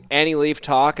 We didn't do any Leaf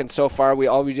talk, and so far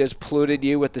we just polluted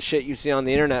you with the shit you see on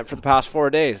the internet for the past 4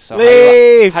 days. So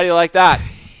Leafs! How do you like that?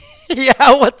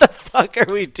 Yeah, what the fuck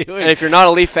are we doing? And if you're not a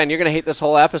Leaf fan, you're gonna hate this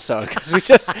whole episode, because we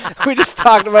just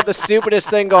talked about the stupidest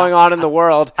thing going on in the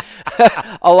world,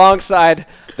 alongside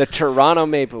the Toronto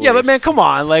Maple Leafs. Yeah, but man, come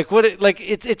on, like what? Like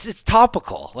it's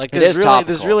topical. Like there's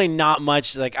really not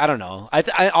much. Like I don't know.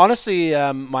 I honestly,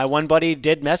 my one buddy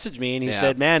did message me, and he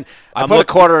said, "Man, I put a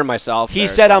quarter in myself." He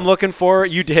said, "I'm looking forward."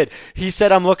 You did. He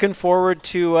said, "I'm looking forward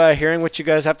to hearing what you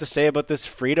guys have to say about this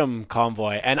freedom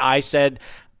convoy," and I said,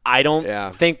 I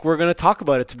don't think we're going to talk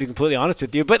about it, to be completely honest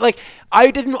with you. But like, I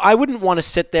wouldn't want to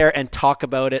sit there and talk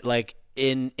about it like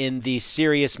in the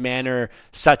serious manner,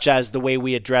 such as the way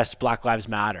we addressed Black Lives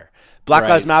Matter. Black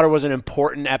Lives Matter was an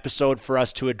important episode for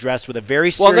us to address with a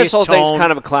very serious tone. Well, this whole thing's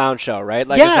kind of a clown show, right?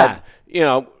 Like I said, you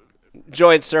know,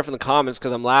 enjoyed surfing the comments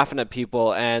because I'm laughing at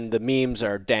people, and the memes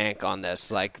are dank on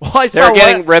this. Like, they're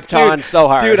getting ripped on so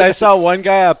hard. Dude, I saw one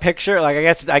guy, a picture, like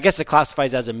I guess it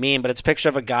classifies as a meme, but it's a picture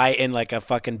of a guy in like a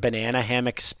fucking banana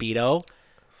hammock Speedo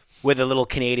with a little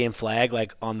Canadian flag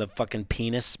like on the fucking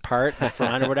penis part, the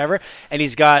front or whatever. And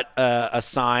he's got a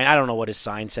sign. I don't know what his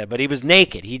sign said, but he was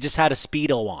naked. He just had a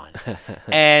Speedo on.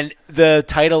 And the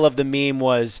title of the meme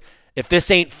was, If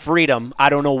this ain't freedom, I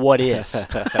don't know what is.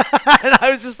 And I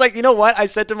was just like, you know what? I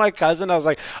said to my cousin, I was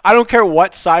like, I don't care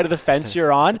what side of the fence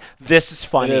you're on. This is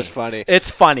funny. It is funny. It's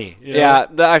funny. You know?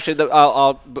 Yeah. Actually,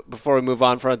 before we move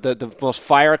on, the most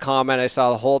fire comment I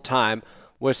saw the whole time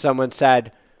was someone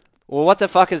said, well, what the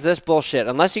fuck is this bullshit?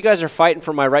 Unless you guys are fighting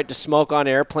for my right to smoke on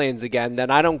airplanes again,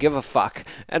 then I don't give a fuck.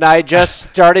 And I just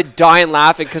started dying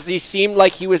laughing because he seemed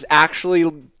like he was actually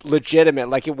legitimate,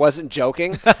 like he wasn't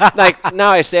joking. Like, now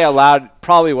I say out loud,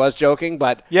 probably was joking,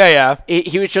 but yeah.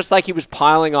 He was just like he was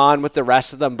piling on with the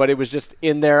rest of them, but it was just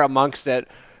in there amongst it.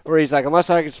 Where he's like,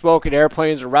 unless I can smoke in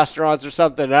airplanes or restaurants or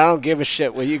something, I don't give a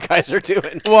shit what you guys are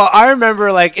doing. Well, I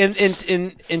remember, like,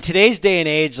 in today's day and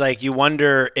age, like, you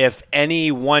wonder if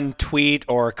any one tweet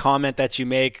or comment that you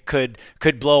make could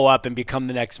blow up and become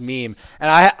the next meme.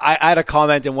 And I had a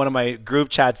comment in one of my group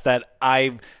chats that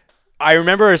I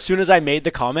remember as soon as I made the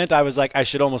comment, I was like, I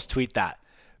should almost tweet that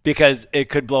because it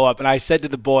could blow up. And I said to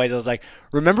the boys, I was like,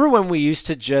 remember when we used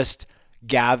to just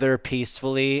gather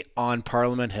peacefully on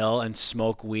Parliament Hill and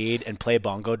smoke weed and play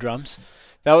bongo drums?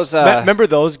 That was remember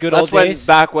those good old days?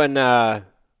 Back when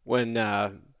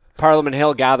Parliament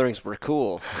Hill gatherings were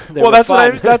cool. That's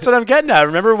what I'm getting at.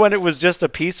 Remember when it was just a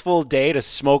peaceful day to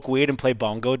smoke weed and play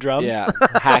bongo drums? Yeah,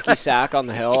 hacky sack on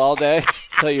the hill all day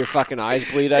till your fucking eyes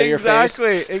bleed out of your face.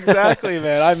 Exactly,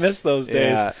 man. I miss those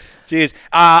days. Yeah. Jeez,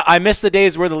 I miss the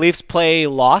days where the Leafs play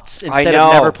lots instead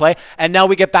of never play, and now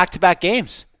we get back-to-back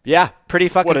games. Yeah. Pretty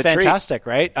fucking fantastic,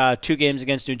 right? 2 games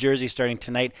against New Jersey starting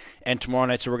tonight and tomorrow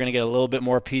night, so we're going to get a little bit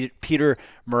more Peter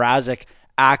Mrazek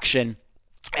action.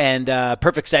 And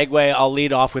perfect segue, I'll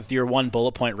lead off with your one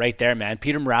bullet point right there, man.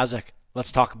 Peter Mrazek,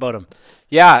 let's talk about him.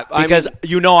 Yeah. Because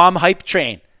I'm hype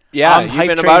train. Yeah, you've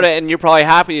been about it, and you're probably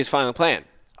happy he's finally playing.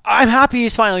 I'm happy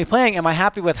he's finally playing. Am I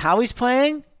happy with how he's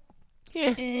playing?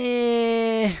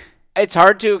 Yeah. It's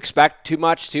hard to expect too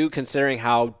much, too, considering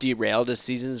how derailed his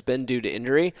season's been due to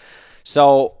injury.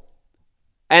 So,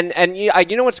 and you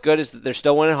know what's good is that they're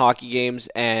still winning hockey games,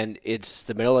 and it's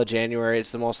the middle of January.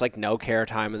 It's the most, like, no-care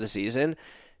time of the season.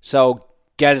 So,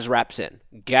 get his reps in.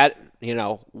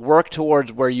 Work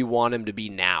towards where you want him to be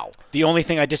now. The only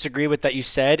thing I disagree with that you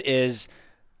said is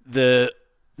the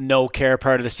no-care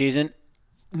part of the season.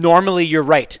 Normally, you're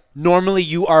right. Normally,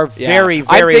 you are very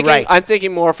right. I'm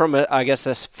thinking more from, a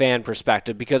fan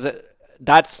perspective because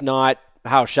that's not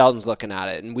how Sheldon's looking at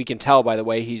it. And we can tell by the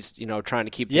way he's, trying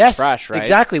to keep things fresh, right?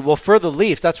 Exactly. Well, for the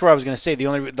Leafs, that's where I was going to say. The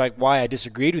only why I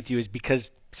disagreed with you is because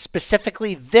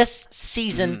specifically this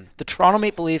season, the Toronto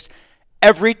Maple Leafs,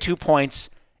 every 2 points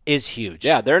is huge.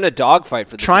 Yeah, they're in a dogfight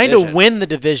for the division. Trying to win the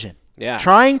division. Yeah.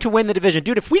 Trying to win the division.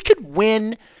 Dude, if we could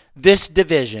win this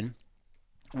division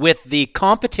with the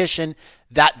competition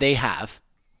that they have,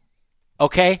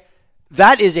 okay,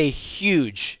 that is a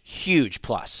huge, huge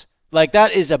plus. Like,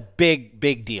 that is a big,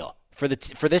 big deal for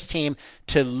this team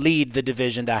to lead the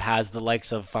division that has the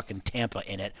likes of fucking Tampa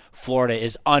in it. Florida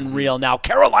is unreal now.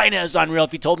 Carolina is unreal.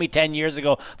 If you told me 10 years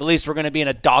ago the Leafs were going to be in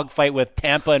a dogfight with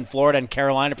Tampa and Florida and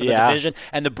Carolina for the division,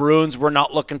 and the Bruins were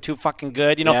not looking too fucking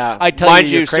good, I'd tell Mind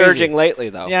you're crazy. Surging lately,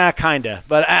 though. Yeah, kind of.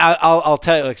 But I'll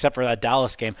tell you, except for that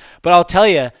Dallas game. But I'll tell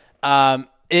you,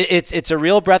 it's a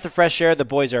real breath of fresh air. The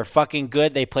boys are fucking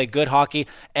good. They play good hockey,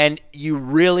 and you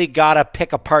really gotta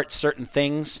pick apart certain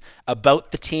things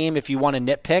about the team if you want to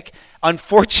nitpick.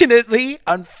 Unfortunately,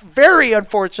 very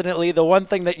unfortunately, the one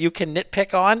thing that you can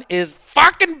nitpick on is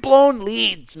fucking blown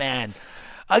leads, man.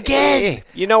 Again.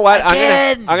 You know what?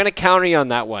 I'm gonna counter you on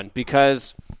that one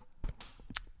because,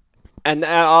 and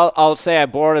I'll say I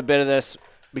borrowed a bit of this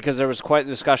because there was quite a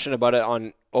discussion about it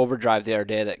on Overdrive the other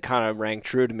day that kind of rang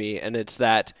true to me, and it's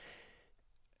that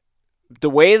the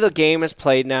way the game is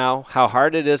played now, how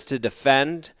hard it is to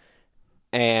defend,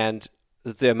 and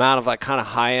the amount of kind of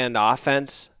high-end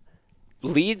offense,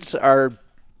 leads are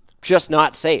just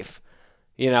not safe,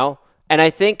 And I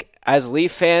think as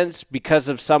Leaf fans, because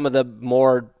of some of the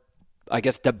more,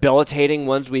 debilitating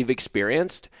ones we've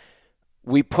experienced,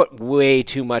 we put way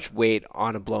too much weight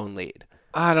on a blown lead.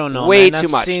 I don't know. Way too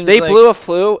much. They blew a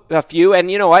few, and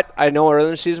you know what? I know earlier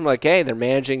in the season, hey, they're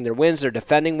managing their wins, they're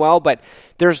defending well, but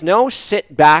there's no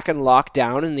sit back and lock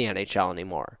down in the NHL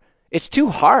anymore. It's too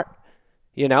hard,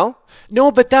 No,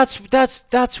 but that's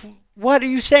what are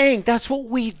you saying? That's what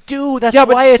we do. That's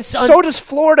why it's so does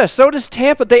Florida, so does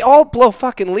Tampa. They all blow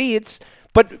fucking leads.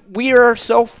 But we are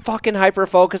so fucking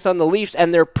hyper-focused on the Leafs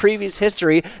and their previous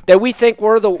history that we think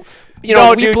we're the...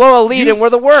 we blow a lead and we're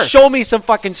the worst. Show me some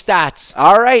fucking stats.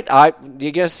 All right.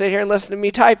 You going to sit here and listen to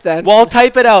me type then? Well,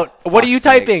 type it out. What are you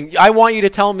typing? I want you to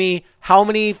tell me how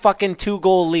many fucking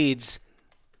 2-goal leads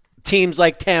teams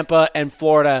like Tampa and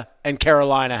Florida and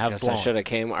Carolina have Guess blown. I should have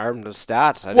came armed with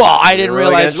stats. I didn't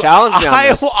realize. Challenge me on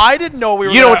this. I didn't know we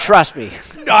were. You don't trust me.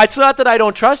 No, it's not that I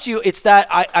don't trust you. It's that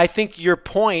I think your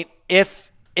point,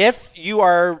 if you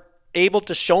are able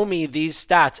to show me these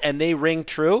stats and they ring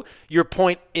true, your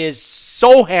point is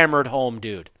so hammered home,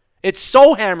 dude. It's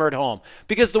so hammered home.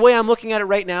 Because the way I'm looking at it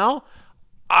right now,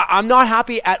 I'm not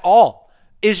happy at all.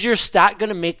 Is your stat going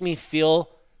to make me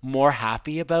feel more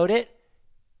happy about it?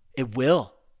 It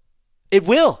will. It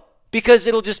will. Because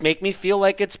it'll just make me feel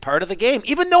like it's part of the game.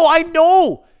 Even though I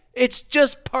know it's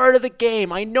just part of the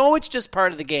game. I know it's just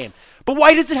part of the game. But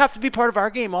why does it have to be part of our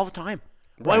game all the time?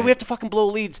 Why do we have to fucking blow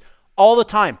leads all the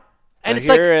time? And it's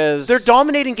like they're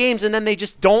dominating games and then they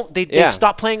just don't. They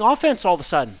stop playing offense all of a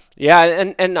sudden.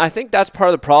 Yeah, and I think that's part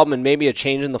of the problem, and maybe a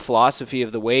change in the philosophy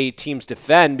of the way teams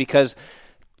defend, because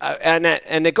and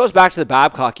it goes back to the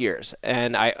Babcock years.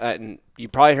 And you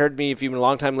probably heard me, if you've been a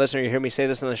long-time listener, you hear me say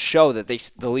this on the show, that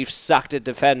the Leafs sucked at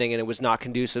defending and it was not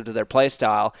conducive to their play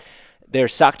style. They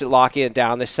sucked at locking it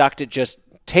down. They sucked at just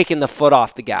taking the foot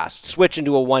off the gas, switching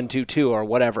to a 1-2-2 or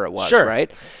whatever it was, right?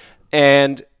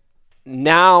 And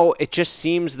now it just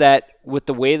seems that with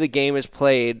the way the game is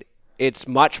played, it's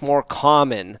much more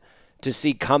common to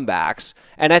see comebacks.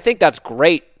 And I think that's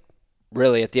great,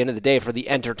 really, at the end of the day, for the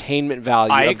entertainment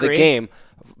value of the game.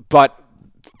 But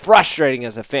frustrating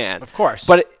as a fan. Of course.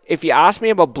 But if you ask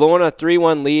me about blowing a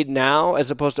 3-1 lead now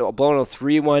as opposed to blowing a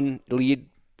 3-1 lead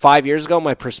 5 years ago,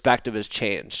 my perspective has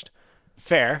changed.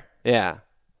 Fair. Yeah.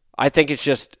 I think it's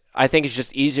just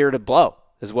easier to blow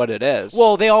is what it is.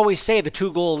 Well, they always say the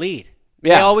 2-goal lead.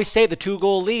 Yeah. They always say the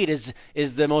 2-goal lead is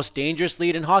the most dangerous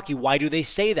lead in hockey. Why do they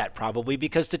say that? Probably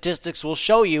because statistics will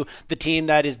show you the team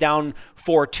that is down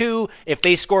 4-2, if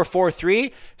they score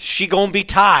 4-3, she gonna be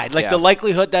tied. Like the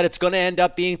likelihood that it's going to end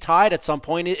up being tied at some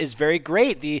point is very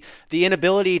great. The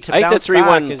inability to bounce back. I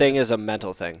think the 3-1 thing is a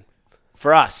mental thing.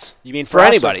 For us. You mean for us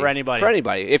anybody? Or for anybody? For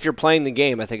anybody. If you're playing the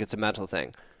game, I think it's a mental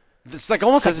thing. It's like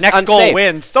almost like next goal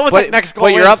wins. It's almost like next goal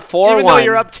wins. But you're up 4-1. Even though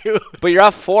you're up 2. But you're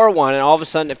up 4-1, and all of a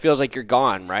sudden it feels like you're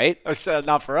gone, right?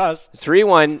 Not for us.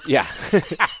 3-1, yeah.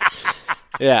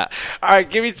 Yeah. All right,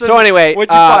 give me some. So anyway,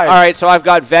 what'd you find? All right, so I've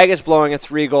got Vegas blowing a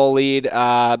 3-goal lead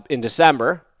in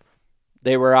December.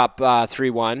 They were up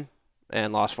 3-1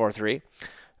 and lost 4-3.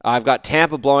 I've got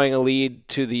Tampa blowing a lead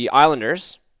to the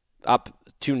Islanders, up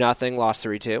 2-0, lost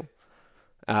 3-2.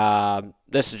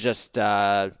 This is just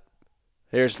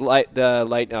here's light. No,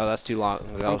 that's too long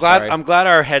ago. I'm glad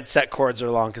our headset cords are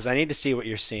long because I need to see what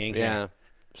you're seeing. Yeah. Here.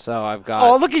 So I've got.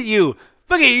 Oh, look at you!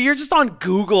 Look at you! You're just on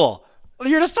Google.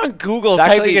 You're just on Google.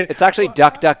 It's actually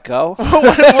DuckDuckGo.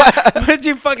 what did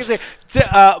you fucking say?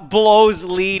 Blows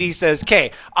lead. He says,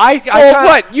 "Okay,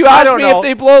 what? You asked me if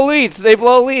they blow leads. They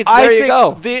blow leads. There you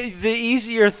go." The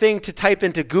easier thing to type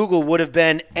into Google would have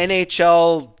been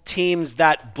NHL teams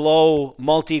that blow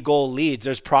multi-goal leads.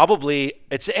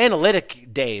 It's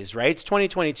analytic days, right? It's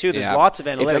 2022. There's lots of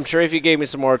analytics. I'm sure if you gave me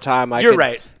some more time, I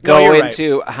could go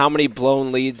into how many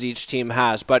blown leads each team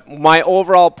has. But my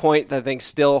overall point, I think,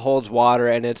 still holds water,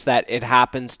 and it's that it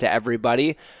happens to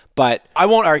everybody. But I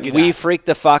won't argue we freaked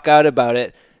the fuck out about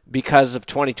it because of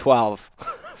 2012.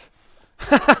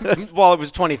 Well, it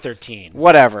was 2013.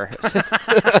 Whatever.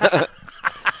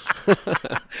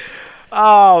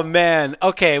 Oh, man.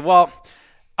 Okay, well,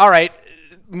 all right.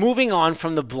 Moving on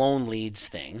from the blown leads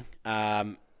thing.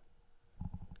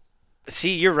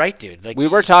 See, you're right, dude. Like we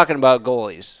were talking about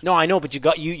goalies. No, I know, but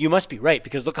you must be right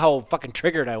because look how fucking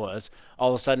triggered I was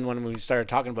all of a sudden when we started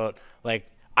talking about like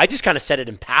I just kind of said it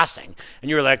in passing, and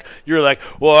you were like,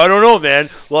 well, I don't know, man.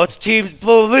 Lots of teams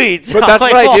blow leads. But that's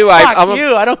like, what I do.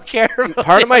 I don't care.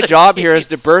 Part of my job here is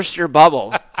to burst your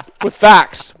bubble with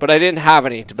facts, but I didn't have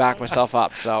any to back myself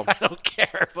up. So I don't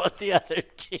care about the other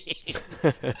teams.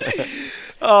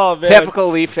 Oh man, typical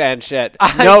Leaf fan shit.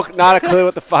 No, not a clue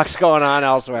what the fuck's going on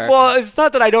elsewhere. Well, it's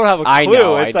not that I don't have a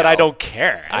clue. It's that I don't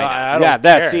care. I don't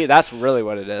care. That's really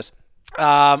what it is.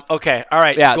 Okay. All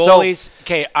right. Yeah. Goalies.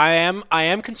 Okay. I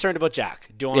am concerned about Jack.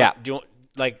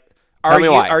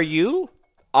 Are you?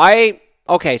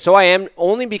 Okay. So I am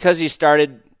only because he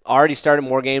already started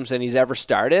more games than he's ever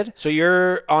started. So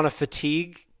you're on a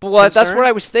fatigue. Well, concern? That's what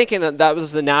I was thinking. That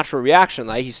was the natural reaction.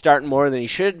 Like he's starting more than he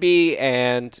should be,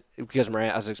 and because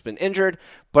Mrazek's been injured.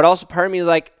 But also, part of me is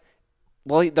like,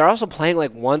 well, they're also playing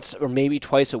like once or maybe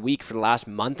twice a week for the last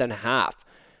month and a half.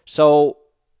 So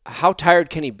how tired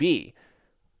can he be?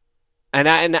 And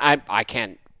I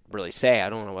can't really say. I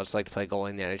don't know what it's like to play goalie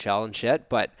in the NHL and shit,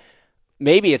 but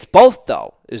maybe it's both,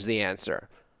 though, is the answer.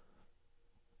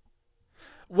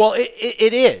 Well,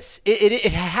 it is.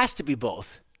 It has to be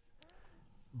both.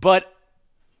 But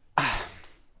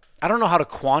I don't know how to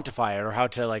quantify it or how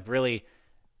to like really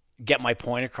get my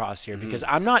point across here because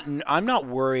I'm not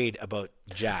worried about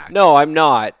Jack. No, I'm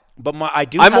not. But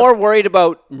I'm more worried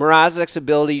about Mrazek's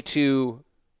ability to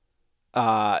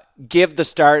give the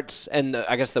starts and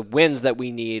I guess the wins that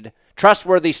we need,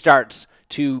 trustworthy starts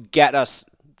to get us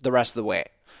the rest of the way.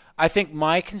 I think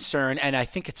my concern, and I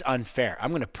think it's unfair. I'm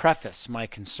going to preface my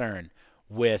concern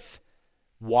with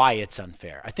why it's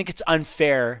unfair. I think it's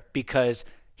unfair because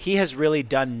he has really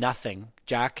done nothing.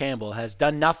 Jack Campbell has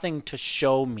done nothing to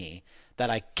show me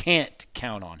that I can't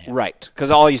count on him. Right,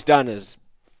 because all he's done is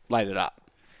light it up.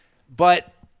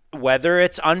 But whether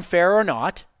it's unfair or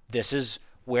not, this is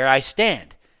where I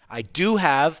stand. I do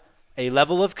have a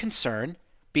level of concern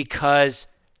because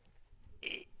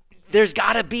there's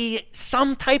got to be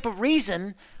some type of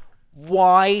reason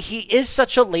why he is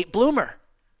such a late bloomer.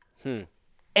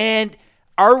 And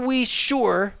are we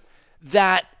sure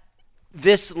that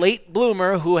this late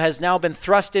bloomer who has now been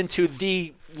thrust into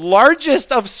the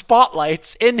largest of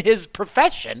spotlights in his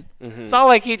profession, it's not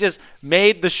like he just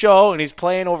made the show and he's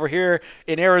playing over here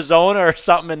in Arizona or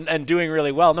something and doing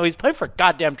really well. No, he's playing for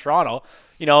goddamn Toronto.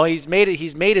 You know, he's made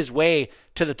his way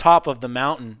to the top of the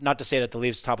mountain. Not to say that the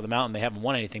Leafs top of the mountain, they haven't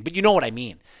won anything, but you know what I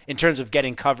mean in terms of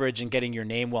getting coverage and getting your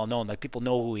name well known. Like, people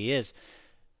know who he is.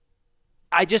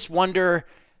 I just wonder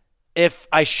if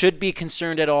I should be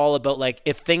concerned at all about, like,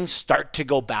 if things start to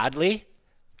go badly,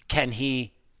 can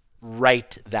he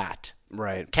right that?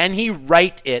 Right. Can he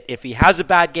right it if he has a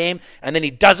bad game and then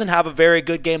he doesn't have a very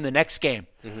good game the next game?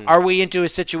 Are we into a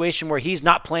situation where he's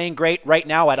not playing great right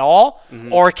now at all?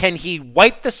 Or can he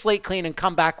wipe the slate clean and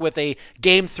come back with a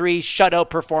game 3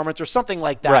 shutout performance or something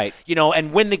like that? Right. You know,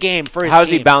 and win the game for his How does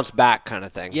team. he bounce back kind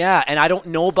of thing? Yeah, and I don't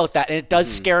know about that. And it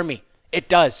does scare me. It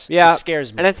does. Yeah. It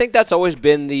scares me. And I think that's always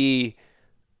been the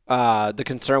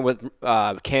concern with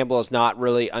Campbell is not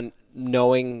really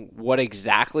knowing what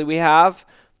exactly we have.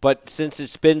 But since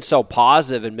it's been so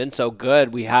positive and been so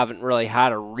good, we haven't really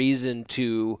had a reason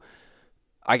to,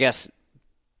 I guess,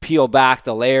 peel back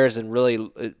the layers and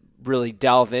really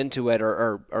delve into it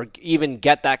or even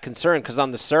get that concern. Because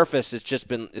on the surface,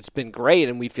 it's been great,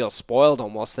 and we feel spoiled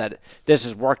almost that this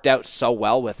has worked out so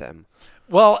well with him.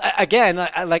 Well, again,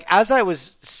 like as I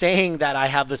was saying that I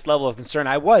have this level of concern,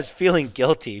 I was feeling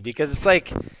guilty because it's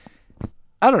like,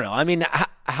 I don't know. I mean,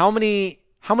 how many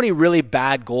really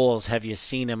bad goals have you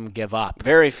seen him give up?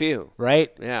 Very few. Right?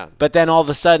 Yeah. But then all of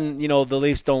a sudden, you know, the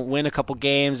Leafs don't win a couple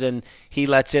games and he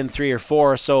lets in 3 or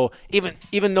 4. So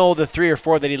even though the 3 or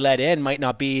 4 that he let in might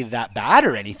not be that bad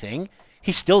or anything,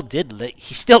 he still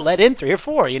let in 3 or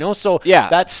 4, you know? So yeah,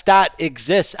 that stat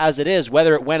exists as it is.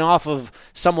 Whether it went off of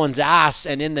someone's ass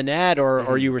and in the net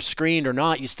or you were screened or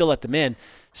not, you still let them in.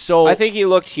 So I think he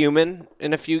looked human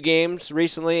in a few games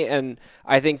recently, and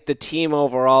I think the team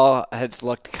overall has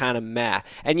looked kind of meh.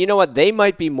 And you know what? They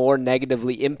might be more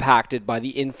negatively impacted by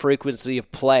the infrequency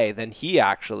of play than he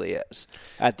actually is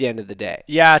at the end of the day.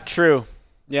 Yeah, true.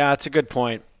 Yeah, that's a good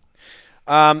point.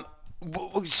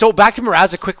 So back to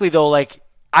Mrazek quickly, though. Like,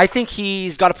 I think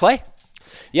he's got to play.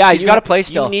 Yeah, he's got to play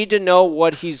still. You need to know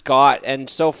what he's got, and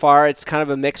so far it's kind of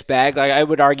a mixed bag. Like, I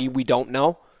would argue we don't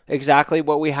know exactly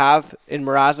what we have in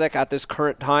Mrazek at this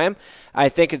current time. I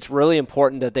think it's really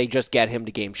important that they just get him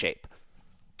to game shape.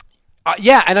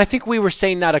 Yeah, and I think we were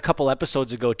saying that a couple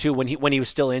episodes ago too, when he was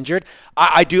still injured.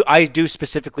 I do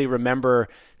specifically remember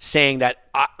saying that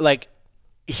like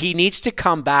he needs to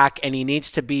come back and he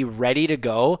needs to be ready to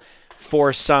go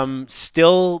for some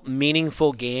still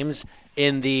meaningful games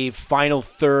in the final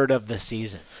third of the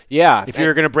season. Yeah, if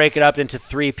you're going to break it up into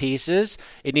 3 pieces,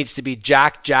 it needs to be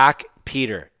Jack,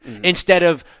 Peter. Instead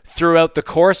of throughout the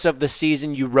course of the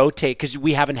season you rotate, because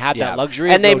we haven't had that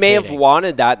luxury. And they may have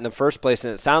wanted that in the first place,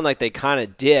 and it sounded like they kind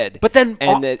of did. But then,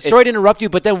 sorry to interrupt you,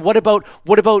 but then what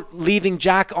about leaving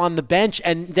Jack on the bench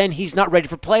and then he's not ready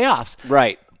for playoffs?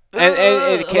 Right, and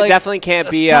it definitely can't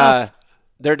be.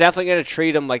 They're definitely going to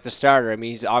treat him like the starter. I mean,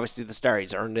 he's obviously the starter;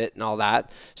 he's earned it and all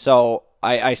that. So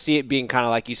I see it being kind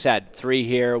of like you said, 3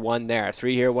 here, 1 there,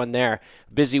 3 here, 1 there.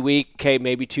 Busy week, okay,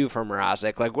 maybe 2 for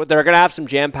Mrazek. Like, they're going to have some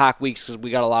jam-packed weeks because we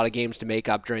got a lot of games to make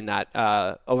up during that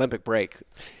Olympic break.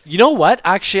 You know what?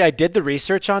 Actually, I did the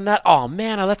research on that. Oh,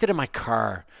 man, I left it in my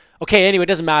car. Okay, anyway, it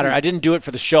doesn't matter. I didn't do it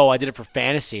for the show. I did it for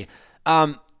fantasy.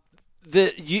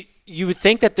 You would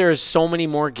think that there's so many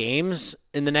more games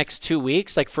in the next 2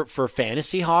 weeks, like for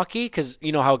fantasy hockey, because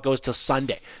you know how it goes till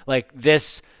Sunday. Like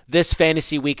this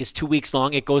fantasy week is 2 weeks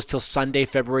long. It goes till Sunday,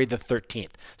 February the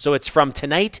 13th. So it's from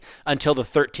tonight until the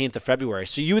 13th of February.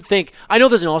 So you would think, I know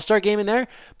there's an All-Star game in there,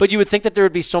 but you would think that there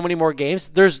would be so many more games.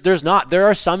 There's not. There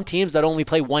are some teams that only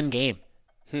play 1 game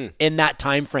in that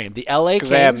time frame. The LA Kings,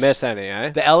 they haven't missed any, eh?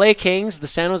 The LA Kings, the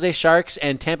San Jose Sharks,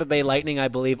 and Tampa Bay Lightning, I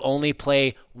believe, only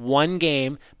play one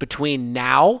game between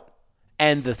now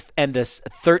and the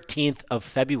 13th of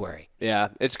February. Yeah,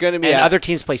 it's going to be. And other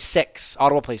teams play 6.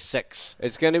 Ottawa plays 6.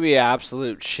 It's going to be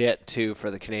absolute shit too for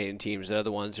the Canadian teams. They're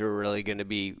the ones who are really going to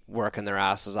be working their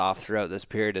asses off throughout this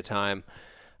period of time.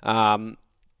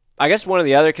 I guess one of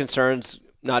the other concerns,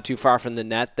 not too far from the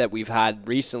net, that we've had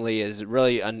recently is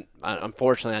really,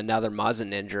 unfortunately, another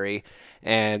Muzzin injury.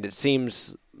 And it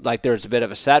seems like there's a bit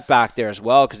of a setback there as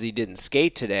well because he didn't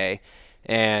skate today.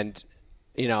 And,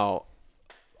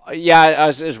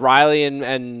 as Riley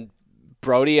and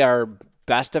Brody are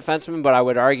best defensemen, but I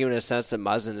would argue in a sense that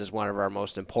Muzzin is one of our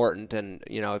most important. And,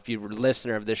 if you're a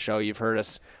listener of this show, you've heard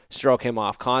us stroke him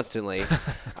off constantly.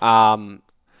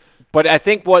 But I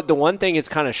think the one thing it's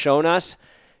kind of shown us,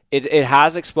 it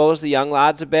has exposed the young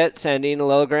lads a bit, Sandin and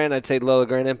Liljegren, I'd say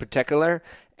Liljegren in particular,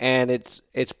 and it's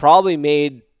probably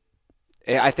made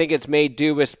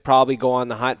Dubas probably go on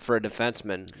the hunt for a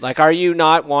defenseman. Like, are you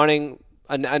not wanting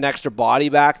an extra body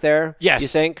back there? Yes. You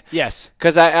think? Yes.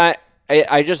 Because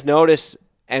I just noticed,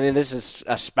 and this is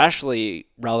especially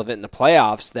relevant in the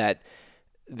playoffs, that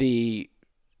the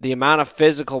amount of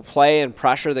physical play and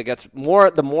pressure that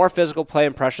the more physical play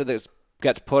and pressure that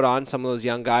gets put on some of those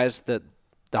young guys, the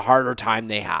harder time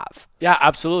they have. Yeah,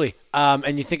 absolutely.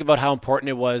 And you think about how important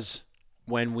it was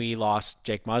when we lost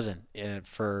Jake Muzzin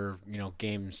for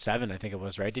Game 7, I think it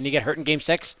was, right? Didn't he get hurt in Game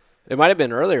 6? It might have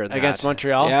been earlier than against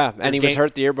Montreal. Yeah, and he was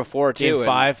hurt the year before too. Game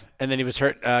 5, and then he was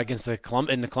hurt against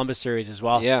in the Columbus series as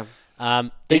well. Yeah.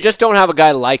 They just don't have a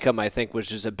guy like him, I think,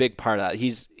 which is a big part of that.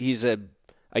 He's a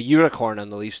unicorn on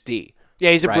the Leafs D.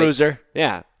 Yeah, he's a bruiser.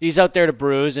 Yeah. He's out there to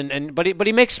bruise, but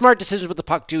he makes smart decisions with the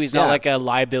puck too. He's not like a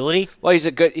liability. Well, he's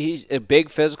a big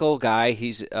physical guy.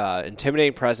 He's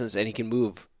intimidating presence, and he can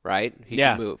move, right? He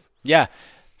can move. Yeah.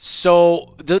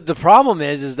 So the problem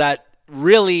is that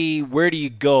really, where do you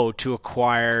go to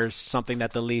acquire something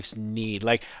that the Leafs need?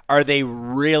 Like, are they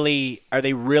really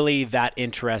that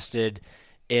interested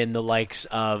in the likes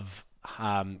of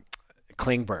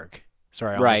Klingberg?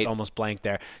 Sorry, I almost blanked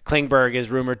there. Klingberg is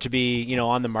rumored to be,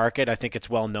 on the market. I think it's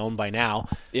well known by now.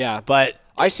 Yeah. But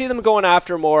I see them going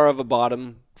after more of a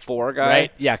bottom 4 guy.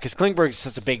 Right? Yeah, because Klingberg is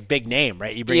such a big name,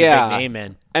 right? You bring a big name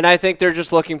in. And I think they're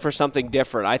just looking for something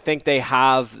different. I think they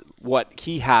have what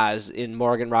he has in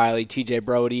Morgan Rielly, TJ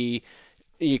Brody,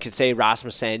 you could say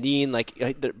Rasmus Sandin. Like,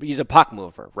 he's a puck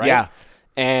mover, right? Yeah.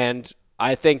 And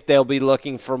I think they'll be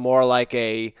looking for more like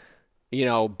a,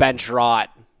 bench rot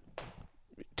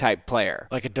type player,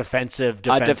 like a defensive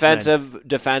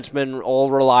defenseman, all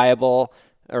reliable,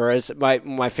 or as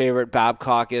my favorite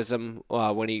Babcockism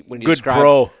when he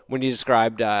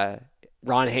described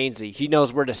Ron Hainsey, he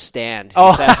knows where to stand.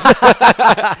 He says.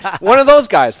 One of those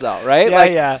guys, though, right?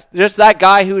 Yeah. Just that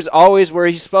guy who's always where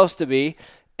he's supposed to be,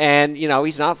 and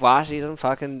he's not flashy. He doesn't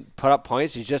fucking put up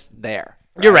points. He's just there.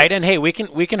 Right? You're right, and hey, we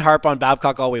can harp on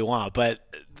Babcock all we want, but.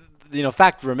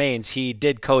 Fact remains, he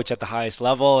did coach at the highest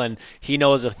level, and he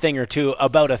knows a thing or two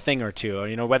about a thing or two.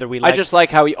 Whether we like. I just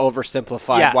like how he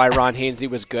oversimplified why Ron Hainsey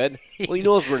was good. Well, he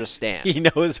knows where to stand. He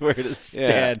knows where to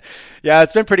stand. Yeah,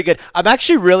 it's been pretty good. I'm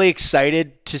actually really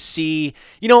excited to see.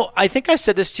 I think I've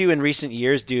said this to you in recent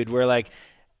years, dude. Where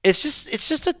it's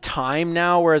just a time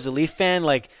now. Where as a Leaf fan,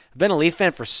 I've been a Leaf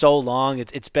fan for so long.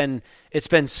 It's been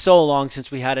so long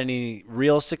since we had any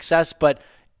real success, but.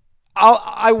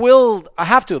 I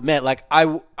have to admit,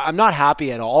 I'm not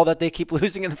happy at all that they keep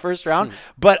losing in the first round,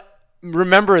 but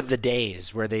remember the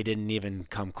days where they didn't even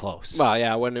come close. Well,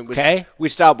 yeah, when it was, we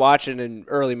stopped watching in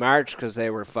early March because they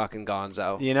were fucking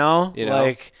gonzo. Do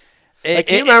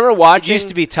you remember watching? It used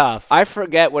to be tough. I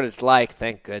forget what it's like,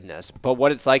 thank goodness, but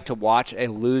what it's like to watch a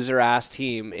loser-ass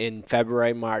team in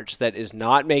February, March that is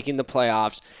not making the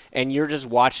playoffs, and you're just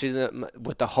watching them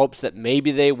with the hopes that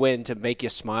maybe they win to make you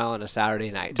smile on a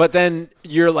Saturday night. But then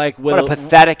you're like, what a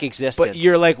pathetic existence. But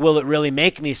you're like, will it really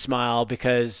make me smile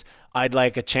because I'd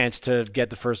like a chance to get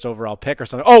the first overall pick or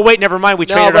something. Oh, wait, never mind. We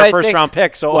traded our first-round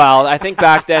pick. So well, I think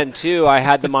back then, too, I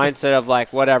had the mindset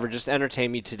of, whatever, just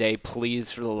entertain me today,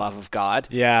 please, for the love of God.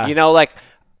 Yeah.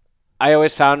 I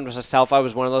always found myself, I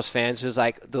was one of those fans who's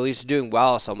like, the Leafs are doing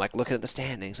well, so I'm looking at the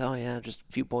standings. Oh, yeah, just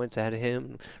a few points ahead of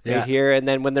him here. And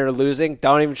then when they're losing,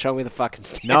 don't even show me the fucking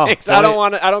standings. No.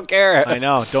 I don't care. I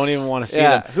know. Don't even want to see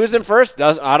them. Who's in first?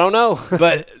 I don't know.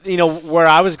 But, where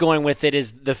I was going with it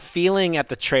is the feeling at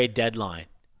the trade deadline.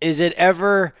 Is it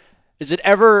ever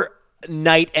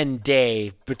night and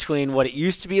day between what it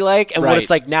used to be like and what Right. it's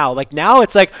like now. Like now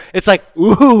it's like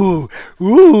ooh,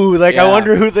 like I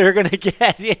wonder who they're gonna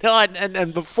get,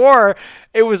 and before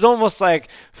it was almost like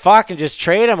fucking just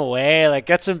trade them away, like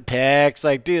get some picks,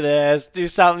 like do this, do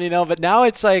something, but now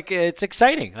it's like it's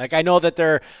exciting. Like I know that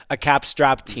they're a cap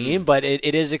strap team, but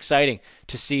it is exciting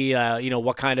to see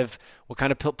what kind of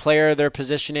player they're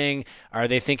positioning. Are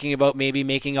they thinking about maybe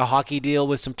making a hockey deal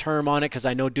with some term on it? Because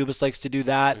I know Dubas likes to do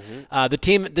that.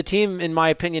 The team, in my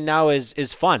opinion, now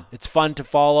is fun. It's fun to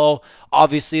follow.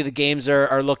 Obviously, the games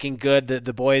are looking good.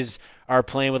 The boys are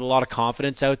playing with a lot of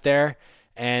confidence out there,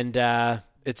 and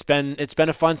it's been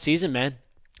a fun season, man.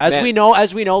 As we know,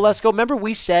 let's go. Remember,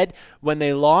 we said when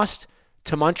they lost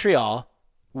to Montreal,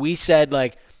 we said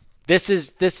like, this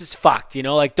is fucked,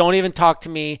 like don't even talk to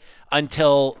me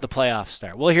until the playoffs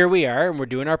start. Well, here we are, and we're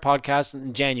doing our podcast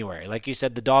in January. Like you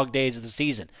said, the dog days of the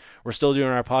season. We're still doing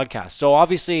our podcast. So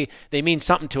obviously they mean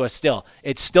something to us still.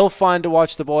 It's still fun to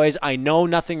watch the boys. I know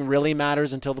nothing really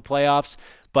matters until the playoffs,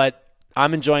 but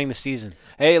I'm enjoying the season.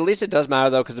 Hey, at least it does matter,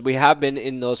 though, because we have been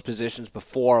in those positions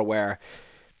before where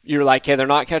you're like, hey, they're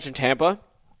not catching Tampa.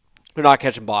 They're not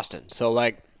catching Boston. So,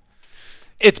 like,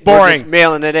 it's boring. We're just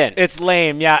mailing it in. It's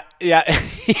lame. Yeah.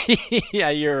 Yeah,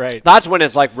 you're right. That's when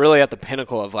it's like really at the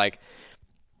pinnacle of like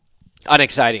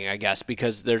unexciting, I guess,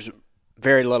 because there's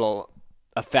very little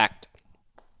effect,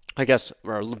 I guess,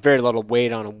 or very little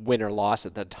weight on a win or loss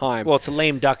at that time. Well, it's a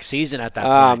lame duck season at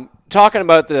that point. Talking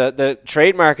about the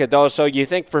trade market, though, so you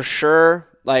think for sure,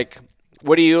 like,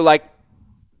 what do you like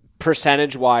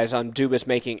percentage-wise on Dubas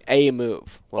making a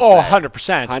move?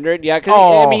 100%. 100? Yeah,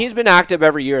 because he's been active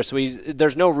every year, so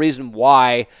there's no reason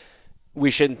why we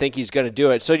shouldn't think he's going to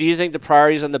do it. So do you think the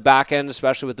priority's on the back end,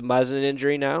 especially with the Muzzin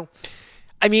injury now?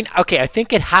 I mean, okay, I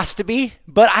think it has to be,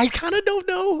 but I kind of don't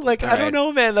know. Like, I don't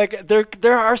know, man. Like,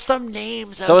 there are some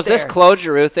names out there. So is this Claude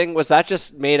Giroux thing, was that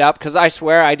just made up? Because I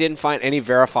swear I didn't find any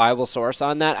verifiable source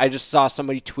on that. I just saw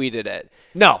somebody tweeted it.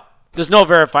 No, there's no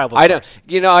verifiable source.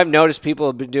 I've noticed people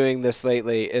have been doing this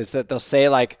lately, is that they'll say,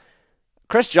 like,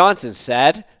 Chris Johnson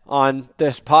said on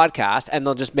this podcast, and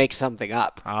they'll just make something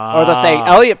up. Or they'll say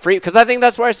Elliot Friedman, because I think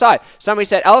that's where I saw it. Somebody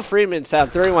said Elliot Friedman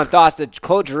said 31 Thoughts that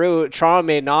Claude Giroux, Toronto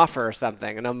made an offer or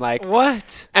something. And I'm like,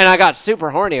 what? And I got super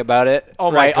horny about it.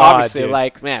 Oh, my God, obviously, dude.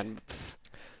 like, man,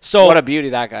 so what a beauty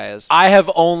that guy is. I have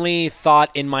only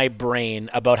thought in my brain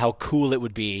about how cool it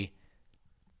would be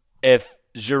if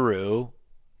Giroux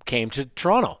came to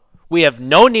Toronto. We have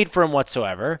no need for him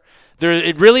whatsoever.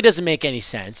 It really doesn't make any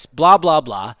sense. Blah, blah,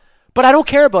 blah. But I don't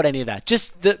care about any of that.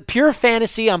 Just the pure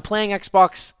fantasy. I'm playing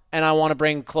Xbox, and I want to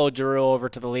bring Claude Giroux over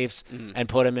to the Leafs and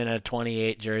put him in a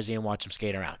 28 jersey and watch him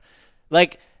skate around.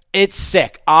 Like, it's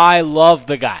sick. I love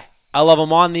the guy. I love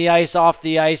him on the ice, off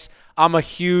the ice. I'm a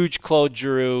huge Claude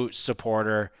Giroux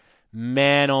supporter.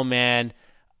 Man, oh, man.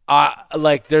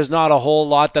 There's not a whole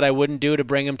lot that I wouldn't do to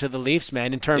bring him to the Leafs,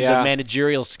 man, in terms of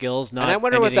managerial skills. Not and I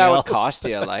wonder what anything that else. would cost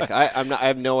you. Like, I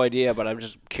have no idea, but I'm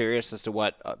just curious as to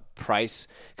what price.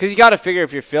 Because you got to figure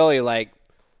if you're Philly, like,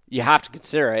 you have to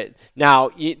consider it.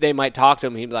 Now, they might talk to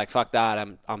him. He'd be like, "Fuck that,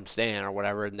 I'm staying," or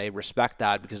whatever, and they respect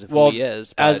that because of who he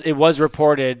is. But as it was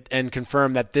reported and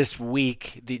confirmed that this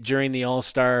week, during the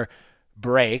All-Star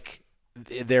break,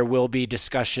 there will be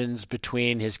discussions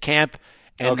between his camp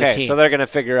and the team. So they're going to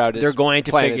figure out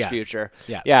his future.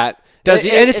 Yeah. Does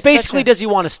he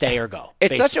want to stay or go?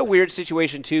 It's such a weird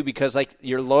situation too, because like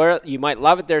you're loyal, you might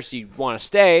love it there, so you want to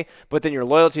stay, but then your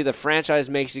loyalty to the franchise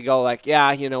makes you go like,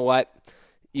 yeah, you know what,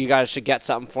 you guys should get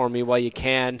something for me while you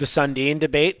can. The Sundin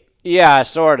debate. Yeah,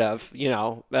 sort of.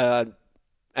 And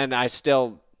I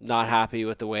still not happy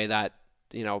with the way that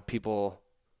people.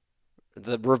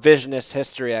 The revisionist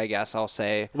history, I guess I'll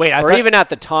say. Even at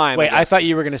the time. I thought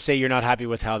you were going to say you're not happy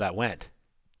with how that went.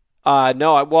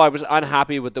 No, I was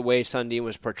unhappy with the way Sundin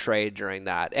was portrayed during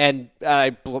that, and I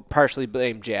partially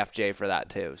blame JFJ for that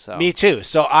too. So me too.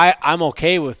 So I'm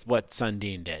okay with what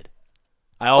Sundin did.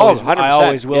 I always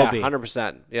will be.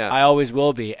 100%. Yeah, I always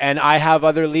will be, and I have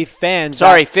other Leaf fans.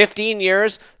 15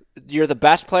 years. You're the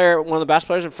best player, one of the best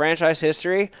players in franchise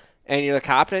history, and you're the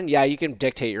captain. Yeah, you can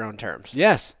dictate your own terms.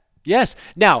 Yes.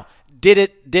 Now, did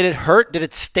it hurt? Did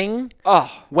it sting?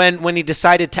 When he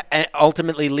decided to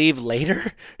ultimately leave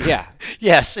later? Yeah.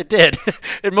 Yes, it did.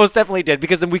 It most definitely did,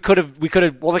 because then we could have.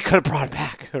 Well, they could have brought him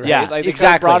back. Right? Yeah, they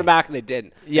exactly. Brought him back and they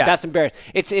didn't. Yeah, that's embarrassing.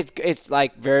 It's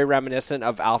like very reminiscent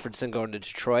of Alfredson going to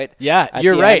Detroit. Yeah,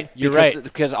 you're right. You're right.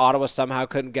 Because Ottawa somehow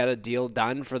couldn't get a deal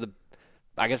done for the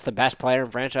I guess the best player in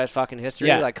franchise fucking history.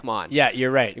 Yeah. Like, come on. Yeah,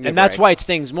 you're right. Give me a And that's break. why it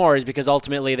stings more is because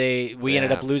ultimately we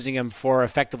ended Yeah. up losing him for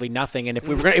effectively nothing. And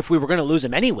if we were gonna lose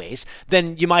him anyways,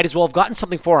 then you might as well have gotten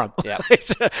something for him. Yeah.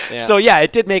 So yeah,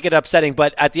 it did make it upsetting.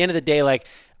 But at the end of the day, like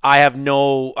I have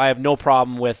no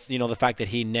problem with the fact that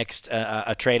he nixed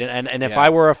a trade. And if I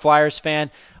were a Flyers fan,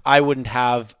 I wouldn't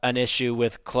have an issue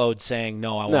with Claude saying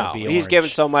no. I want to be orange. He's given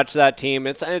so much to that team.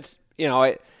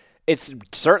 It's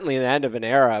certainly the end of an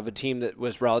era of a team that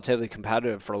was relatively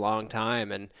competitive for a long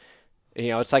time. And,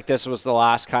 it's like this was the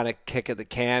last kind of kick at the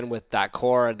can with that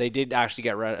core. They did actually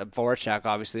get rid of Voracek,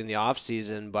 obviously, in the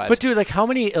offseason. But dude, like how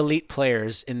many elite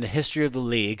players in the history of the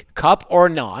league, cup or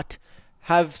not,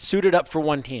 have suited up for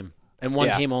one team and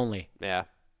one team only? Yeah.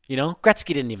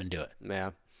 Gretzky didn't even do it.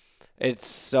 Yeah. It's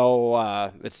so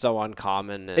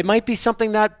uncommon. It might be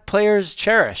something that players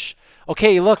cherish.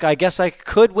 Okay, look, I guess I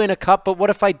could win a cup, but what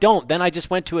if I don't? Then I just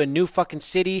went to a new fucking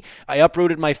city. I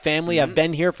uprooted my family. I've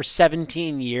been here for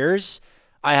 17 years.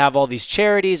 I have all these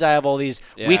charities. I have all these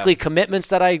weekly commitments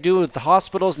that I do with the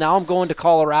hospitals. Now I'm going to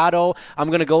Colorado. I'm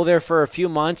going to go there for a few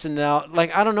months. And now,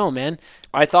 I don't know, man.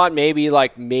 I thought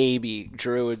maybe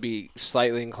Drew would be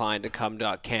slightly inclined to come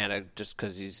to Canada just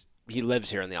because he lives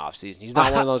here in the offseason. He's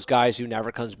not one of those guys who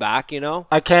never comes back,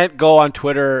 I can't go on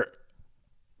Twitter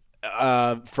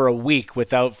for a week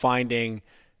without finding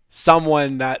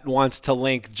someone that wants to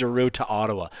link Giroux to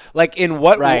Ottawa. Like in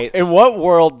what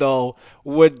world though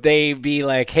would they be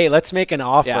like, hey, let's make an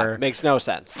offer? Yeah, makes no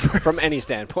sense from any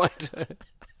standpoint.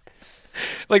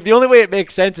 Like the only way it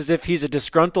makes sense is if he's a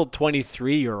disgruntled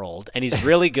 23-year-old and he's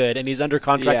really good and he's under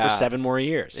contract for 7 more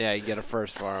years. Yeah, you get a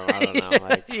first for him. I don't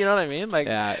know. You know what I mean? Like,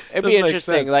 yeah, it'd be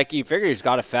interesting. Like you figure he's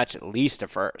got to fetch at least a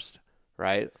first.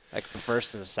 Right? Like the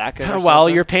first and the second. Well,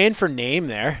 you're paying for name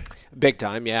there. Big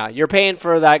time, yeah. You're paying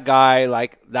for that guy.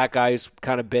 Like that guy's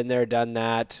kind of been there, done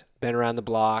that, been around the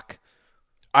block.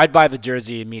 I'd buy the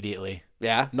jersey immediately.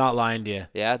 Yeah? Not lying to you.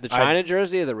 Yeah? The China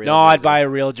jersey or the real No, jersey? I'd buy a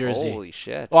real jersey. Holy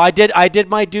shit. Well, I did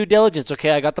my due diligence. Okay,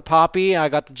 I got the Poppy, I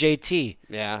got the JT.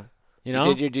 Yeah. You know?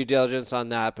 You did your due diligence on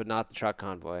that, but not the truck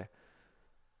convoy.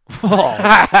 All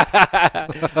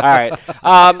right.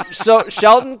 So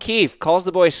Sheldon Keefe calls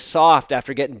the boys soft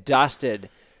after getting dusted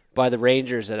by the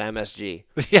Rangers at MSG.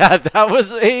 Yeah, that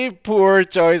was a poor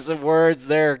choice of words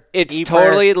there. It's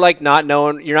totally like not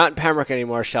knowing. You're not in Pembroke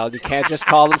anymore, Sheldon. You can't just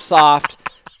call them soft.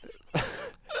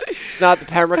 It's not the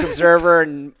Pembroke Observer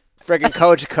and friggin'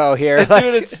 Cogeco here.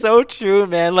 Dude, it's so true,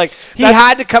 man. Like he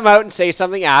had to come out and say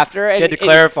something after. And he had to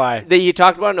clarify. That you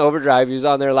talked about in Overdrive. He was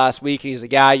on there last week. He's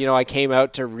like, yeah, I came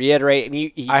out to reiterate. And he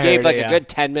gave like a good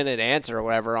 10-minute answer or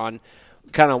whatever on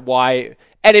kind of why.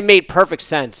 And it made perfect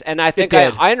sense. And I think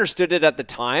I understood it at the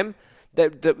time.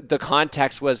 That the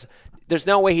context was there's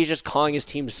no way he's just calling his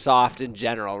team soft in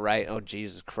general, right? Oh,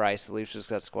 Jesus Christ. The Leafs just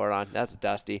got scored on. That's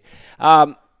dusty.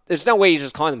 There's no way he's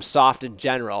just calling them soft in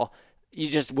general. You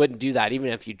just wouldn't do that, even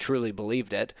if you truly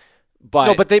believed it.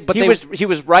 But, no, he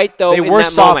was right though. They in were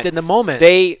that soft moment. in the moment.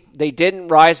 They didn't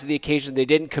rise to the occasion. They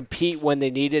didn't compete when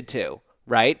they needed to.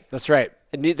 Right. That's right.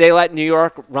 And they let New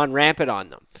York run rampant on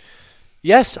them.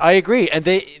 Yes, I agree. And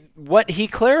what he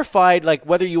clarified, like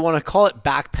whether you want to call it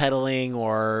backpedaling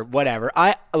or whatever,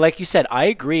 like you said, I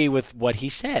agree with what he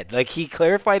said. Like he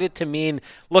clarified it to mean,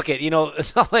 look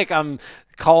it's not like I'm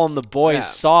calling the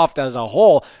boys soft as a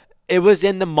whole. It was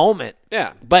in the moment.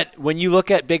 Yeah. But when you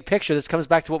look at big picture, this comes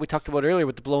back to what we talked about earlier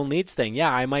with the blown leads thing.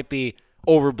 Yeah, I might be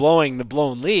overblowing the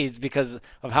blown leads because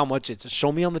of how much it's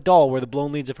show me on the doll where the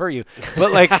blown leads have hurt you.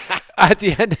 But like at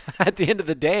the end of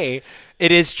the day,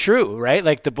 it is true, right?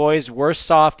 Like the boys were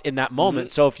soft in that moment.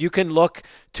 Mm-hmm. So if you can look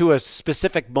to a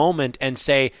specific moment and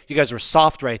say you guys were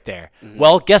soft right there. Mm-hmm.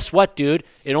 Well, guess what, dude?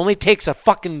 It only takes a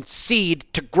fucking seed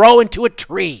to grow into a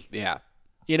tree. Yeah.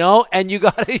 You know, and you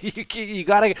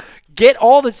gotta get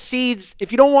all the seeds.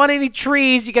 If you don't want any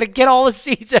trees, you gotta get all the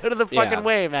seeds out of the fucking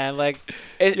way, man. Like,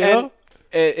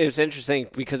 it was interesting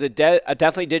because it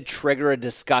definitely did trigger a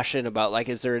discussion about like,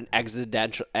 is there an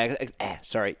existential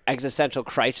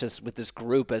crisis with this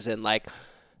group? As in, like,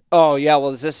 oh yeah, well,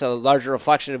 is this a larger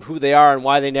reflection of who they are and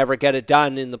why they never get it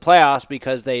done in the playoffs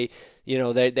because they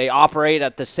operate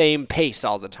at the same pace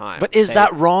all the time? But is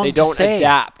that wrong? They don't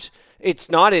adapt.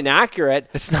 It's not inaccurate.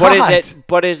 It's not.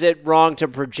 But is it wrong to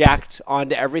project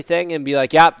onto everything and be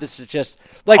like, yeah, this is just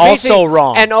like also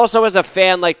wrong. And also as a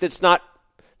fan, like that's not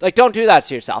like don't do that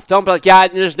to yourself. Don't be like, yeah,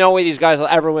 there's no way these guys will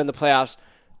ever win the playoffs.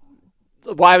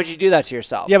 Why would you do that to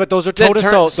yourself? Yeah, but those are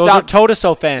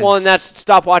Totoso fans. Well, and that's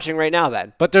stop watching right now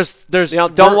then. But there's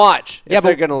don't watch. If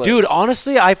they're gonna lose. Dude,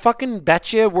 honestly, I fucking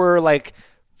bet you we're like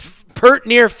pert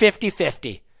near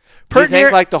 50-50. Do you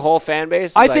think like the whole fan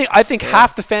base? I think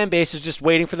half the fan base is just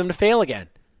waiting for them to fail again,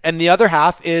 and the other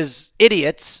half is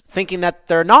idiots thinking that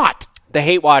they're not. They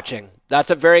hate watching. That's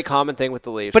a very common thing with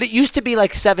the Leafs. But it used to be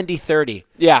like 70-30.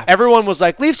 Yeah. Everyone was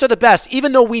like, Leafs are the best,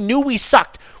 even though we knew we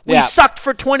sucked. We sucked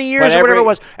for 20 years or whatever it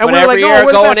was. And we were like, no,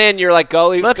 we're the going best. in, you're like, go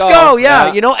Leafs, Let's go,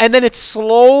 yeah. And then it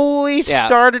slowly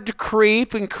started to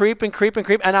creep.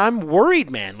 And I'm worried,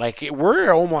 man. Like,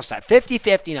 we're almost at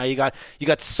 50-50 now. You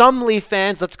got some Leaf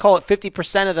fans, let's call it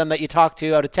 50% of them that you talk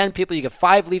to. Out of 10 people, you get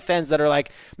 5 Leaf fans that are like,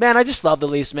 man, I just love the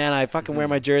Leafs, man. I fucking wear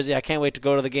my jersey. I can't wait to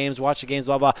go to the games, watch the games,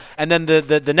 blah, blah. And then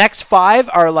the next 5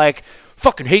 are like,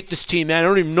 fucking hate this team, man. I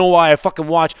don't even know why I fucking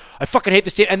watch. I fucking hate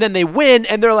this team. And then they win,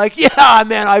 and they're like, yeah,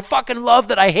 man, I fucking love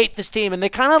that I hate this team. And they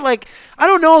kind of like, I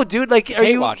don't know, dude. Like, are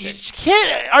you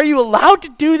allowed to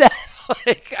do that?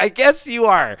 Like, I guess you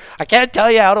are. I can't tell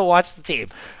you how to watch the team.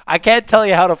 I can't tell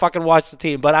you how to fucking watch the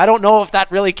team, but I don't know if that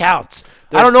really counts.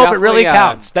 I don't know if it really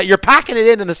counts. That you're packing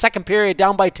it in the second period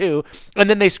down by 2, and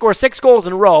then they score 6 goals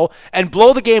in a row and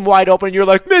blow the game wide open, and you're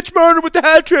like, Mitch Marner with the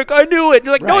hat trick. I knew it. And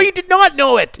you're like, no, you did not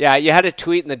know it. Yeah, you had a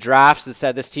tweet in the drafts that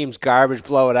said this team's garbage,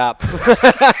 blow it up.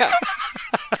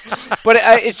 But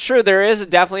it's true. There is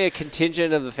definitely a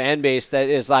contingent of the fan base that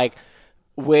is like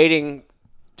waiting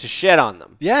to shit on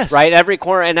them. Yes. Right? Every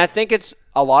corner. And I think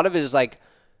a lot of it is like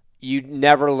you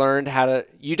never learned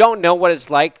you don't know what it's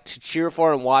like to cheer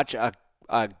for and watch a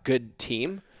good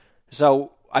team.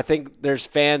 So I think there's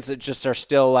fans that just are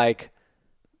still like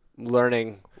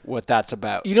learning what that's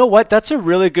about. You know what? That's a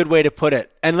really good way to put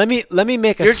it. And let me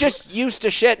make You're just used to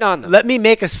shitting on them. Let me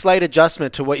make a slight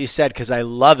adjustment to what you said because I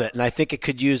love it and I think it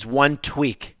could use one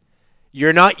tweak.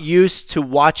 You're not used to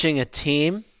watching a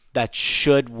team that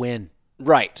should win.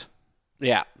 Right.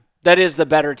 Yeah. That is the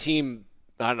better team.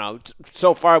 I don't know.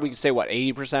 So far, we can say,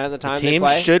 80% of the time the team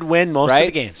should win most of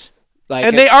the games.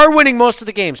 And they are winning most of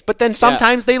the games, but then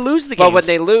sometimes they lose the games. But when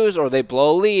they lose or they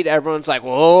blow a lead, everyone's like,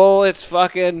 "Whoa, it's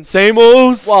fucking same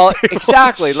old." Well,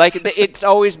 exactly. Like it's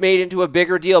always made into a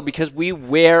bigger deal because we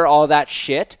wear all that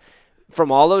shit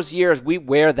from all those years. We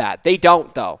wear that. They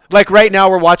don't though. Like right now,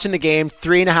 we're watching the game.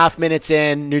 3.5 minutes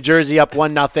in, New Jersey up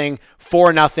 1-0,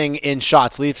 4-0 in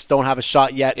shots. Leafs don't have a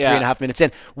shot yet. 3.5 minutes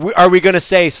in. Are we going to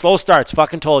say slow starts?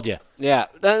 Fucking told you. Yeah,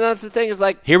 that's the thing. Is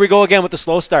like here we go again with the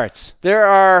slow starts. There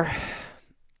are.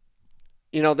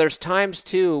 There's times,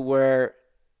 too, where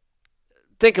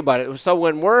 – think about it. So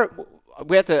when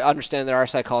we have to understand that our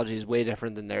psychology is way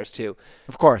different than theirs, too.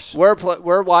 Of course.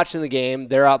 We're watching the game.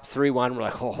 They're up 3-1. We're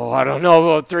like, oh, I don't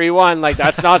know about 3-1. Like,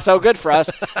 that's not so good for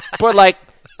us. But, like,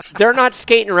 they're not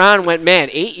skating around and went, man,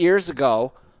 8 years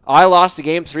ago, I lost the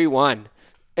game 3-1.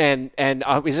 And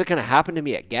is it going to happen to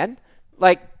me again?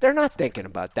 Like, they're not thinking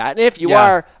about that. And if you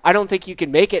are, I don't think you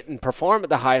can make it and perform at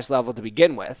the highest level to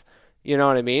begin with. You know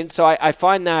what I mean? So I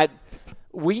find that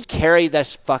we carry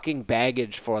this fucking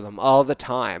baggage for them all the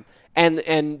time. And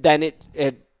then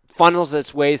it funnels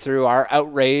its way through our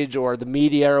outrage or the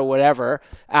media or whatever,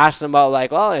 asks them about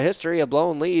like, well, a history of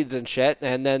blowing leads and shit.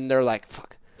 And then they're like,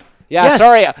 fuck. Yeah, yes.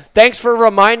 Sorry. Thanks for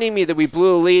reminding me that we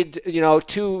blew a lead,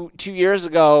 2 years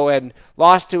ago and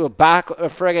lost to a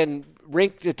friggin'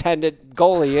 rink attendant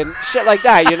goalie and shit like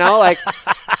that, like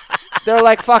they're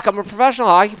like, fuck, I'm a professional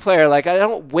hockey player. Like I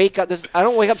don't wake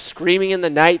up screaming in the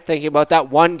night thinking about that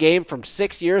one game from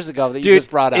 6 years ago that you just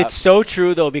brought up. It's so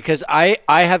true though, because I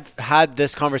have had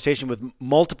this conversation with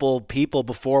multiple people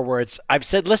before where I've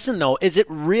said, listen though, is it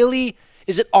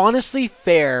honestly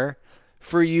fair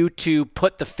for you to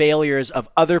put the failures of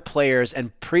other players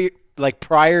and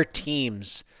prior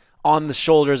teams on the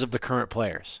shoulders of the current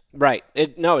players? Right.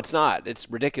 No, it's not.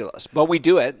 It's ridiculous. But we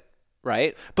do it,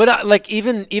 right? But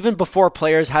even before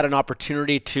players had an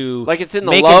opportunity to it's in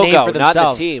the make logo, a name for themselves,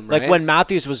 not the team, right? Like when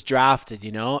Matthews was drafted,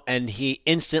 and he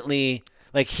instantly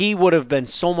he would have been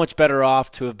so much better off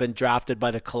to have been drafted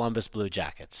by the Columbus Blue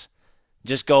Jackets.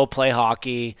 Just go play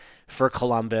hockey for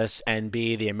Columbus and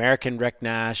be the American Rick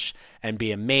Nash and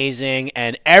be amazing,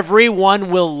 and everyone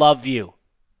will love you.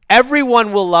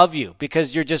 Everyone will love you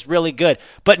because you're just really good.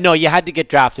 But no, you had to get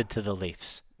drafted to the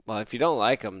Leafs. Well, if you don't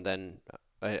like him, then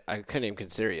I couldn't even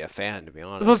consider you a fan, to be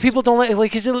honest. But people don't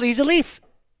like he's a Leaf.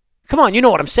 Come on, you know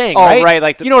what I'm saying, right? Right.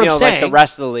 Like you know what I'm saying. Like the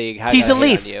rest of the league. He's a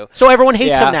Leaf, so everyone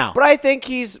hates him now. But I think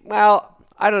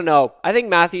I don't know. I think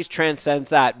Matthews transcends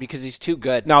that because he's too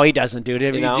good. No, he doesn't, dude.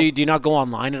 Do you not go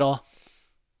online at all?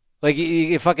 Like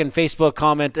you fucking Facebook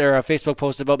comment or a Facebook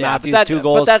post about Matthews' but 2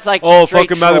 goals. But that's like fucking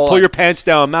Matthews, pull trolling. your pants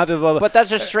down, Matthews. Blah, blah. But that's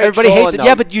just straight. Everybody hates it. Though.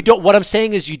 Yeah, but you don't. What I'm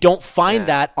saying is you don't find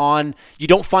that on. You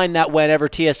don't find that whenever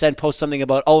TSN posts something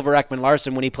about Oliver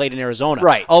Ekman-Larsson when he played in Arizona.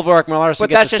 Right. Oliver Ekman-Larsson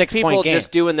gets a 6-point game. But that's just people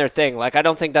just doing their thing. Like I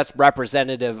don't think that's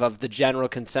representative of the general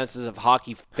consensus of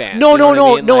hockey fans. No, you know no,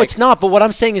 what I mean? no, Like, it's not. But what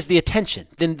I'm saying is the attention,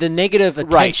 the negative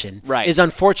attention, right. is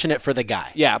unfortunate for the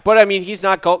guy. Yeah, but I mean, he's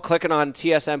not clicking on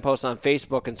TSN posts on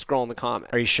Facebook and scrolling the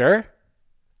comments. Are you sure?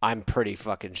 I'm pretty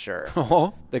fucking sure.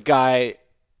 Oh. The guy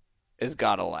has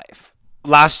got a life.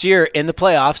 Last year in the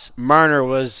playoffs, Marner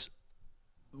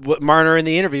in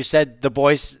the interview said the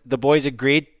boys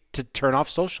agreed to turn off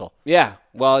social. Yeah,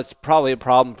 well, it's probably a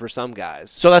problem for some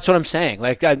guys. So that's what I'm saying.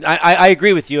 Like I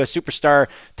agree with you. A superstar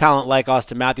talent like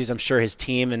Austin Matthews, I'm sure his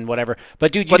team and whatever.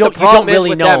 But dude, you don't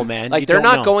really know, them, man. Like they're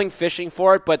not going fishing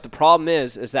for it. But the problem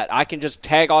is that I can just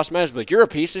tag Austin Matthews, like you're a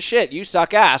piece of shit, you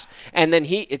suck ass, and then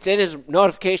it's in his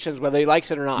notifications whether he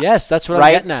likes it or not. Yes, that's what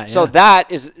I'm getting at. Yeah. So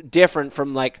that is different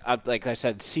from like I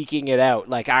said, seeking it out,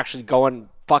 like actually going.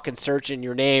 Fucking searching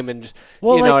your name and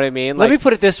you know what I mean? Let me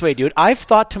put it this way, dude. I've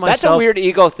thought to myself... That's a weird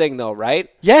ego thing though, right?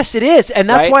 Yes, it is. And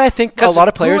that's why I think a lot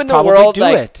of players probably do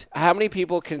it. How many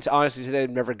people can honestly say they've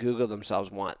never Googled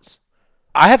themselves once?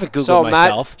 I haven't Googled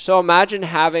myself. So imagine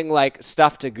having like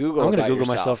stuff to Google I'm going to Google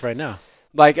myself right now.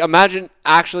 Like imagine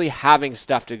actually having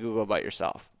stuff to Google about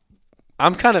yourself.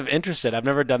 I'm kind of interested. I've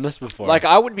never done this before. Like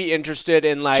I would be interested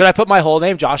in like... Should I put my whole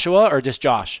name, Joshua, or just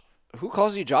Josh? Who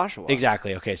calls you Joshua?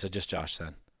 Exactly. Okay, so just Josh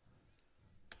then.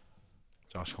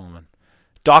 Josh Coleman.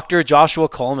 Dr. Joshua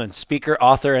Coleman, speaker,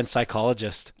 author, and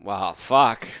psychologist. Wow,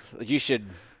 fuck. You should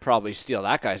probably steal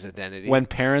that guy's identity. When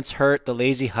Parents Hurt, The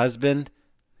Lazy Husband.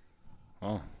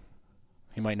 Well,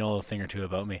 he might know a thing or two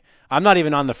about me. I'm not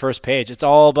even on the first page. It's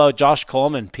all about Josh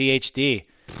Coleman, PhD.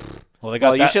 Well,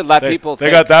 you should let people think.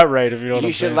 They got that right, if you know what I'm saying.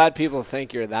 You should let people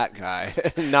think you're that guy,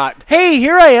 not... Hey,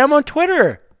 here I am on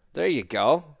Twitter. There you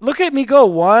go. Look at me go.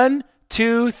 1,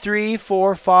 2, 3,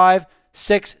 4, 5,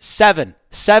 6, 7.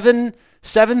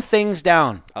 Seven things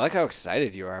down. I like how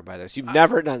excited you are by this. You've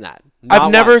never done that. I've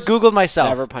never Googled myself.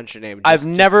 Never punched your name. I've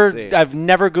never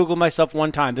Googled myself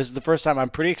one time. This is the first time. I'm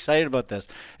pretty excited about this.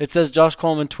 It says Josh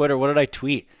Coleman Twitter. What did I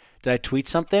tweet? Did I tweet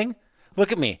something?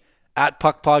 Look at me. At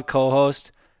PuckPod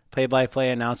co-host,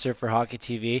 play-by-play announcer for Hockey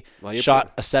TV. Well,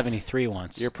 shot a 73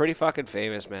 once. You're pretty fucking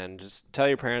famous, man. Just tell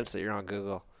your parents that you're on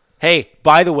Google. Hey,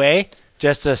 by the way,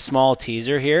 just a small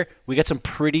teaser here. We got some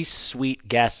pretty sweet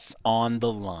guests on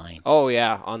the line. Oh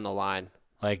yeah, on the line.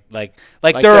 Like they're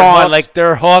on. Hooked. Like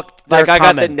they're hooked. They're coming.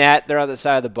 I got the net. They're on the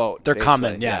side of the boat. They're basically.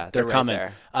 coming. Yeah, they're right coming.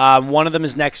 There. One of them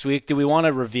is next week. Do we want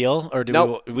to reveal or do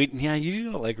nope. we? Yeah,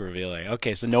 you don't like revealing.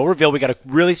 Okay, so no reveal. We got a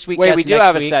really sweet. Wait, guest we do next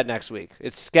have week. a set next week.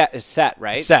 It's set,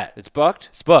 right? It's set. It's booked.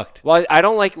 It's booked. Well, I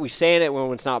don't like we saying it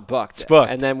when it's not booked. It's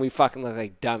booked, and then we fucking look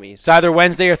like dummies. It's either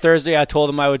Wednesday or Thursday. I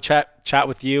told him I would chat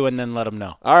with you and then let him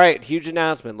know. All right, huge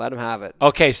announcement. Let him have it.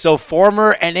 Okay, so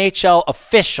former NHL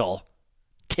official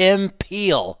Tim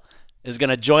Peel is going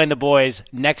to join the boys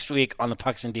next week on the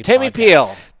Pucks and Deep Timmy podcast.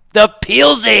 Peel. The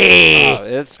Peelsy! Oh,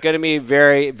 it's going to be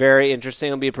very, very interesting.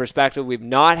 It'll be a perspective we've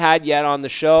not had yet on the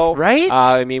show. Right?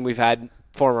 I mean, we've had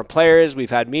former players. We've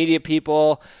had media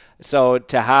people. So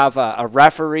to have a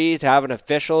referee, to have an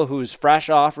official who's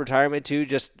fresh off retirement too,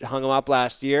 just hung him up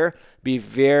last year, be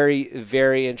very,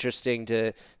 very interesting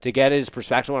to get his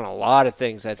perspective on a lot of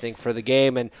things, I think, for the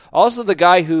game. And also the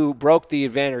guy who broke the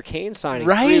Evander Kane signing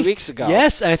 3 weeks ago.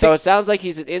 Yes. And so it sounds like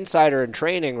he's an insider in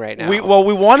training right now. We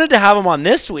wanted to have him on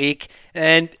this week,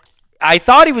 and I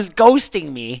thought he was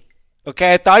ghosting me.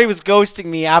 Okay, I thought he was ghosting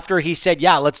me after he said,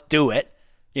 yeah, let's do it.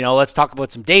 You know, let's talk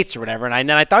about some dates or whatever. And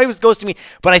then I thought he was ghosting me,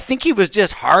 but I think he was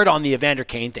just hard on the Evander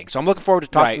Kane thing. So I'm looking forward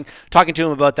to talking to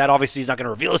him about that. Obviously, he's not going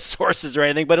to reveal his sources or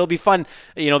anything, but it'll be fun.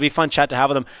 You know, it'll be fun chat to have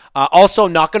with him. Also,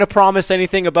 not going to promise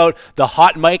anything about the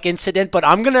hot mic incident, but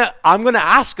I'm gonna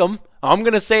ask him. I'm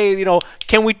gonna say, you know,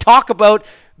 can we talk about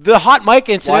the hot mic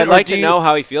incident? Well, I'd like to know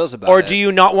how he feels about it. Or do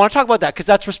you not want to talk about that? Because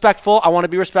that's respectful. I want to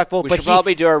be respectful. We should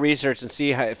probably do our research and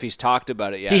see if he's talked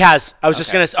about it yet. He has. I was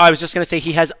just gonna say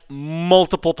he has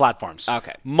multiple platforms.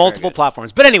 Okay. Multiple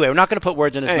platforms. But anyway, we're not gonna put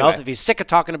words in his mouth. If he's sick of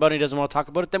talking about it, he doesn't want to talk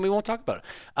about it, then we won't talk about it.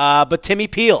 But Timmy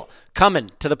Peel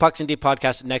coming to the Pucks and Deep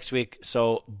podcast next week.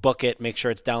 So book it. Make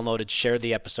sure it's downloaded. Share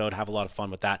the episode. Have a lot of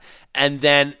fun with that. And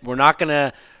then we're not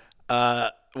gonna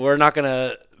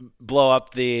blow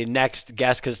up the next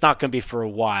guest because it's not going to be for a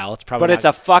while. It's probably, it's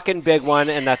a fucking big one,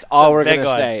 and that's all we're going to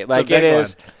say. Like it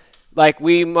is. Like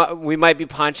we might be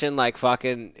punching like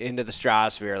fucking into the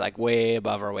stratosphere, like way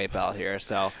above our weight belt here.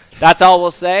 So that's all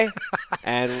we'll say,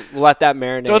 and we'll let that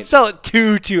marinate. Don't sell it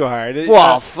too hard.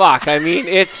 Well, fuck. I mean,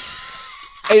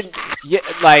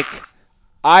 like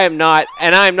I'm not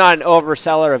an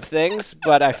overseller of things,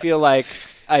 but I feel like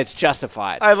it's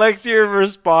justified. I liked your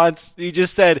response. You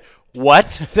just said,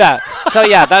 "What?" So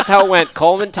yeah, that's how it went.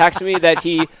 Coleman texted me that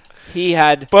he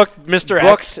had booked Mr.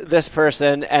 X, this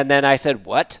person, and then I said,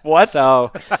 "What?" What?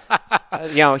 So,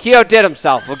 he outdid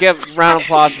himself. We'll give a round of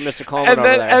applause for Mr. Coleman over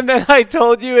there. And then I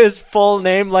told you his full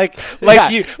name, like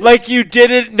you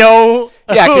didn't know.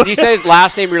 Yeah, because you said his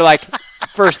last name. You're like,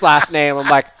 first last name. I'm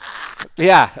like,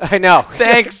 yeah, I know.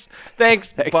 Thanks,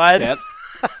 bud. Tips.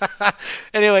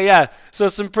 Anyway, yeah. So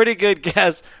some pretty good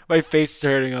guess. My face is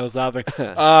hurting. I was laughing.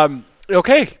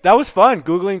 Okay, that was fun.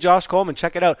 Googling Josh Coleman.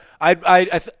 Check it out.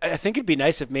 I think it'd be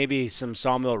nice if maybe some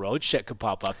Sawmill Road shit could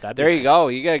pop up. There you go.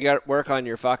 You gotta work on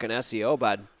your fucking SEO,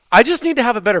 bud. I just need to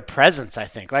have a better presence, I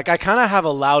think. Like, I kind of have a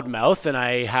loud mouth, and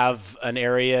I have an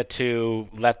area to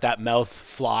let that mouth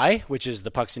fly, which is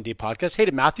the Pucks and Deep podcast. Hey,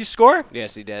 did Matthew score?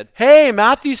 Yes, he did. Hey,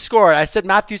 Matthew scored. I said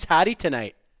Matthew's hattie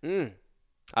tonight.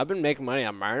 I've been making money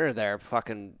on Marner there.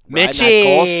 Fucking Mitchie. riding that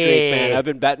goal streak, man. I've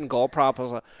been betting goal props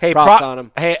on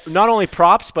him. Hey, not only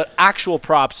props, but actual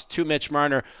props to Mitch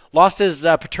Marner. Lost his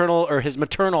his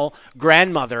maternal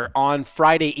grandmother on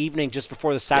Friday evening just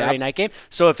before the Saturday night game.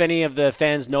 So if any of the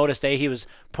fans noticed, he was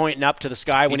pointing up to the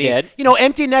sky when he did.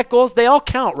 Empty net goals, they all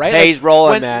count, right? Hey, he's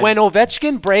rolling, man. When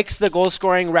Ovechkin breaks the goal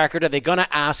scoring record, are they going to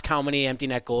ask how many empty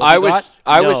net goals he got?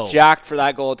 I was jacked for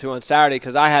that goal too on Saturday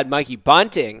because I had Mikey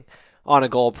Bunting on a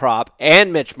goal prop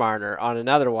and Mitch Marner on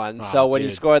another one. So when he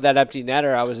scored that empty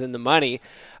netter, I was in the money.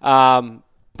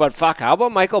 But fuck, how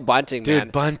about Michael Bunting, man?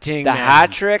 Dude, Bunting, the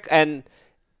hat trick, and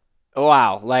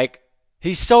wow, like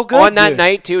he's so good on that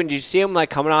night too. And did you see him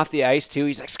like coming off the ice too?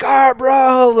 He's like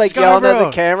Scarborough, like yelling at the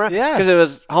camera, yeah, because it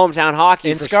was hometown hockey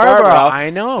in for Scarborough.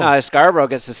 I know. Scarborough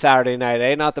gets the Saturday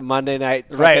night, not the Monday night,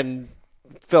 fucking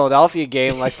Philadelphia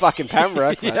game like fucking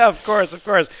Pembroke. Yeah, of course.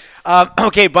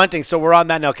 Okay, Bunting. So we're on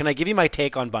that now. Can I give you my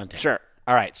take on Bunting? Sure.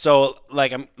 All right. So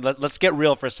let's get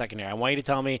real for a second here. I want you to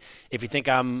tell me if you think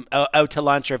I'm out to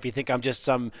lunch or if you think I'm just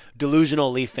some delusional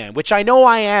Leaf fan, which I know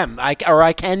I am,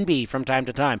 I can be from time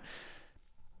to time.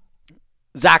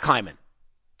 Zach Hyman.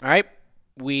 All right.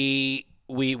 We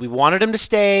wanted him to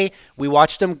stay. We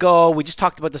watched him go. We just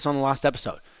talked about this on the last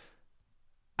episode.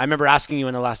 I remember asking you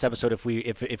in the last episode if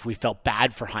we felt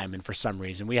bad for Hyman for some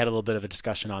reason. We had a little bit of a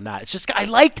discussion on that. It's just I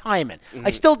liked Hyman. Mm-hmm.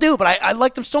 I still do, but I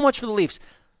liked him so much for the Leafs.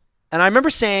 And I remember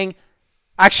saying,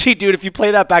 actually, dude, if you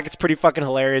play that back, it's pretty fucking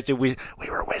hilarious. Dude, we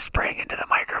were whispering into the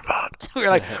microphone. We were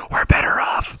like, we're better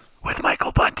off with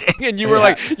Michael Bunting. And you were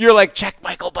like, check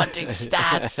Michael Bunting's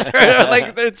stats.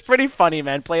 Like, it's pretty funny,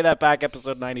 man. Play that back,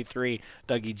 episode 93,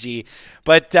 Dougie G.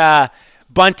 But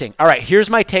Bunting. All right, here's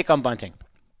my take on Bunting.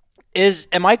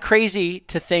 Am I crazy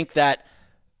to think that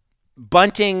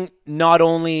Bunting not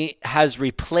only has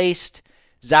replaced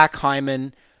Zach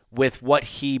Hyman with what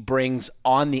he brings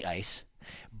on the ice,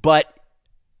 but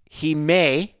he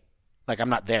may, like I'm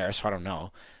not there, so I don't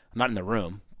know. I'm not in the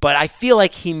room. But I feel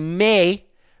like he may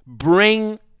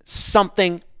bring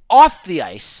something off the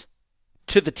ice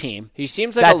to the team. He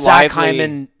seems like that Zach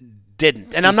Hyman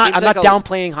didn't. And I'm not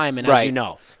downplaying Hyman, as you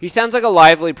know. He sounds like a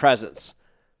lively presence.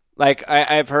 Like,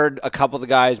 I've heard a couple of the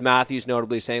guys, Matthews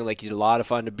notably, saying, like, he's a lot of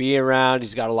fun to be around.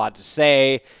 He's got a lot to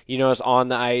say. It's on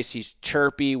the ice. He's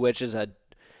chirpy, which is I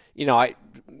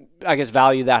guess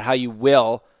value that how you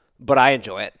will, but I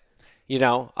enjoy it.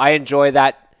 I enjoy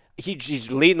that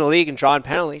he's leading the league in drawing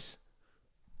penalties.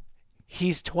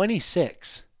 He's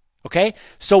 26, okay?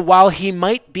 So while he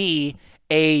might be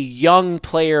a young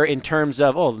player in terms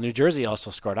of, New Jersey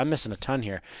also scored. I'm missing a ton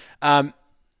here.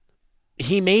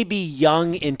 He may be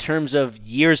young in terms of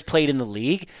years played in the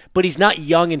league, but he's not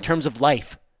young in terms of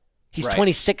life. He's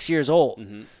 26 years old.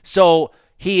 Mm-hmm. So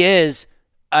he is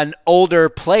an older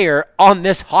player on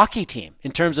this hockey team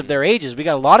in terms of their ages. We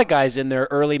got a lot of guys in their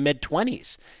early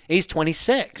mid-20s. He's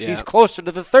 26. Yeah. He's closer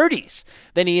to the 30s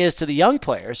than he is to the young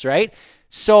players, right?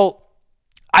 So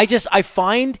I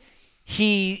find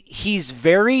he's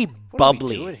very bubbly.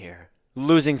 What are we doing here?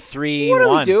 Losing 3-1. What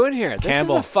are we doing here?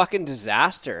 Campbell. This is a fucking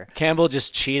disaster. Campbell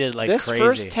just cheated like this crazy.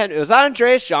 First 10, was that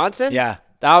Andreas Johnson? Yeah.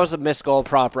 That was a missed goal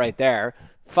prop right there.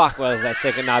 Fuck, what was I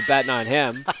thinking not betting on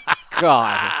him?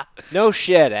 God. No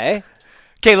shit, eh?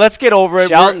 Okay, let's get over it.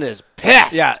 Shelton is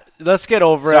pissed. Yeah, let's get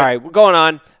over it. Sorry, we're going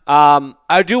on.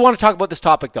 I do want to talk about this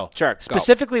topic, though. Sure.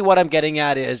 Specifically, what I'm getting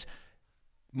at is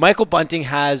Michael Bunting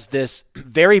has this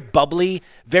very bubbly,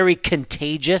 very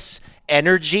contagious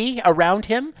energy around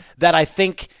him that I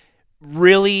think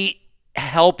really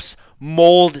helps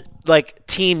mold like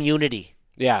team unity.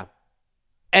 Yeah.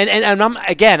 And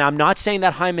I'm not saying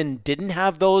that Hyman didn't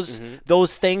have those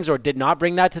things or did not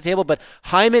bring that to the table, but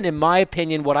Hyman, in my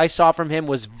opinion, what I saw from him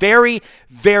was very,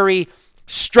 very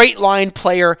straight line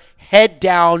player, head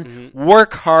down,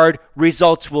 work hard,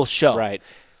 results will show. Right.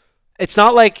 It's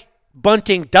not like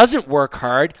Bunting doesn't work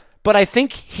hard, but I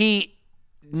think he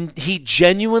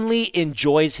genuinely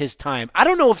enjoys his time. I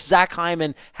don't know if Zach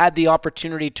Hyman had the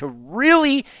opportunity to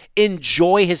really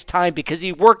enjoy his time because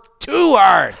he worked too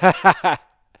hard.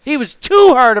 He was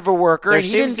too hard of a worker, and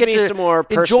he didn't get to some more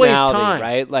enjoy his personality, time.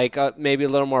 right? Like maybe a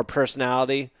little more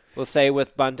personality, we'll say,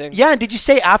 with Bunting. Yeah, and did you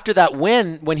say after that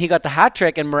win, when he got the hat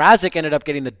trick and Mrazek ended up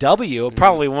getting the W,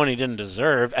 probably one he didn't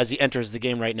deserve as he enters the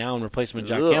game right now in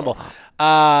replacement of Jack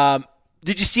Campbell.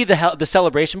 Did you see the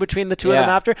celebration between the two of them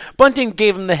after? Bunting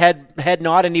gave him the head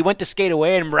nod, and he went to skate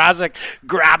away, and Mrazek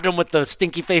grabbed him with the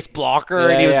stinky face blocker,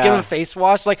 and he was giving him a face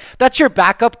wash. Like, that's your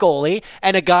backup goalie,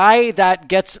 and a guy that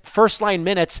gets first-line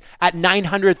minutes at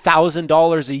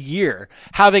 $900,000 a year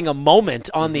having a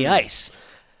moment on the ice.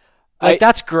 Like,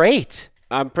 that's great.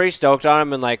 I'm pretty stoked on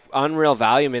him, and, like, unreal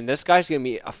value. I mean, this guy's going to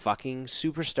be a fucking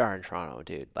superstar in Toronto,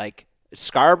 dude. Like,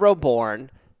 Scarborough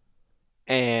born,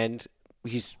 and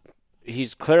he's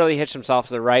clearly hitched himself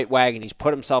to the right wagon. He's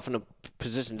put himself in a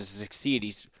position to succeed.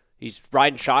 He's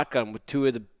riding shotgun with two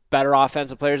of the better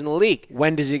offensive players in the league.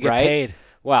 When does he get paid?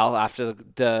 Well, after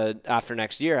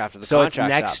next year, after the so contract's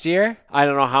it's next up. year? I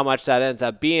don't know how much that ends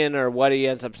up being or what he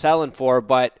ends up selling for,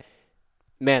 but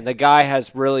man, the guy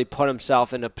has really put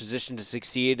himself in a position to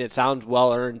succeed. It sounds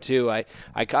well earned too. I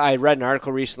read an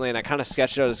article recently, and I kind of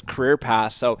sketched out his career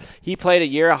path. So he played a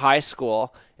year of high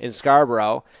school in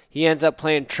Scarborough. He ends up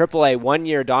playing AAA 1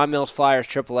 year, Don Mills Flyers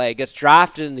AAA, gets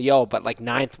drafted in the O, but like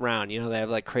 9th round. You know, they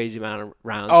have like crazy amount of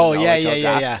rounds. Oh, in the yeah, OHL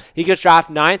yeah. draft. He gets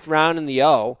drafted 9th round in the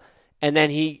O, and then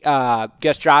he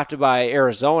gets drafted by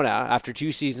Arizona after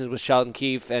 2 seasons with Sheldon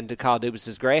Keefe and Kyle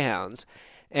Dubas' Greyhounds.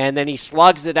 And then he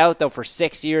slugs it out, though, for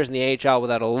 6 years in the AHL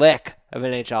without a lick of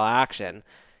NHL action.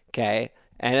 Okay.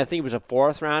 And I think he was a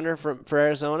 4th rounder for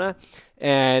Arizona.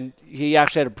 And he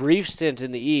actually had a brief stint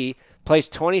in the E. Plays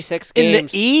 26 games. In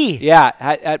the E?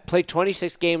 Yeah. Played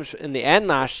 26 games in the N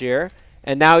last year.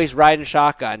 And now he's riding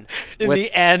shotgun with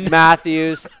the N.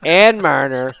 Matthews and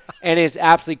Marner. And he's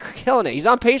absolutely killing it. He's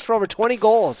on pace for over 20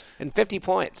 goals and 50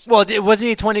 points. Well, wasn't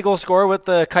he a 20-goal scorer with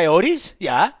the Coyotes?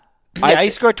 Yeah. Yeah, he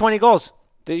scored 20 goals.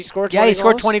 Did he score 20 goals? Yeah, he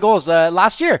scored goals? 20 goals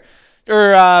last year.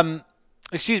 Or,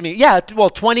 excuse me. Yeah, well,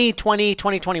 2020,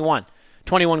 2021.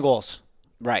 21 goals.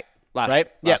 Right.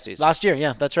 Last season. Last year.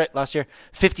 Yeah, that's right. Last year.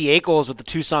 58 goals with the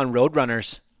Tucson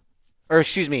Roadrunners. Or,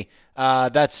 excuse me.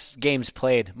 That's games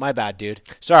played. My bad, dude.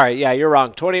 Sorry. Yeah, you're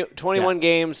wrong. 21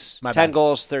 games, 10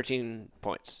 goals, 13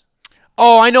 points.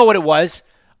 Oh, I know what it was.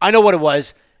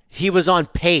 He was on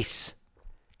pace.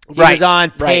 He was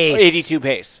on pace. 82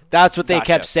 pace. That's what they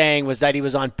kept saying, was that he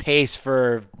was on pace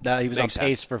for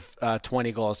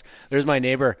 20 goals. There's my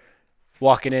neighbor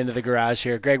walking into the garage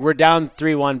here. Greg, we're down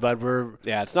 3-1, bud.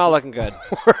 It's not looking good.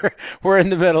 we're in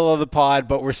the middle of the pod,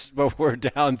 but we're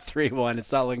down 3-1.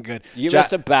 It's not looking good. You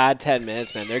missed a bad 10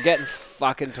 minutes, man. They're getting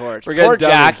fucking torched. Poor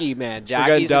Jackie, man.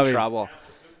 Jackie's in trouble.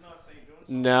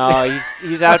 No,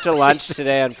 he's out to lunch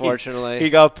today, unfortunately. He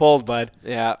got pulled, bud.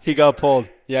 Yeah. He got pulled.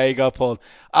 Yeah, he got pulled.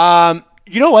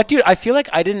 You know what, dude? I feel like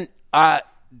I didn't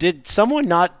did someone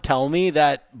not tell me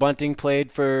that Bunting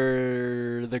played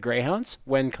for the Greyhounds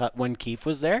when Keefe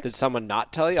was there? Did someone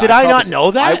not tell you? Did I not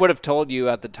know that? I would have told you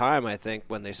at the time, I think,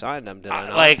 when they signed him. Did I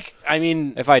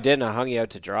not? If I didn't, I hung you out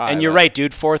to dry. And you're right,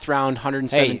 dude. 4th round,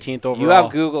 117th overall. You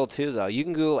have Google, too, though. You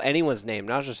can Google anyone's name,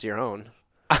 not just your own.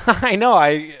 I know.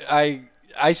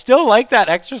 I still like that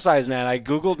exercise, man. I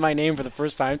Googled my name for the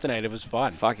first time tonight. It was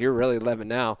fun. Fuck, you're really living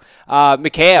now.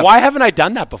 Mikheyev. Why haven't I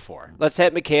done that before? Let's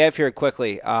hit Mikheyev here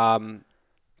quickly.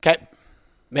 Okay.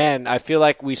 Man, I feel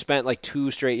like we spent like 2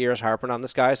 straight years harping on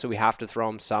this guy, so we have to throw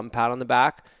him some pat on the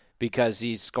back because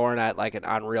he's scoring at like an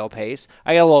unreal pace.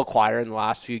 I got a little quieter in the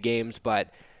last few games, but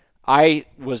I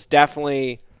was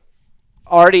definitely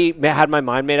already had my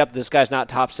mind made up this guy's not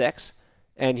top 6.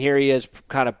 And here he is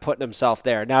kind of putting himself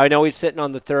there. Now, I know he's sitting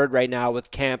on the 3rd right now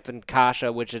with Kemp and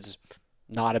Kasha, which is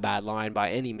not a bad line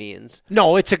by any means.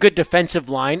 No, it's a good defensive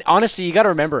line. Honestly, you got to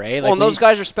remember, those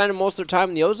guys are spending most of their time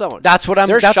in the ozone. That's what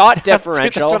Their shot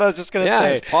differential. That's what I was just going to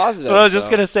say. It's positive. That's what I was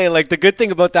just going to say. Like, the good thing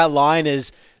about that line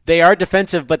is they are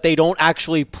defensive, but they don't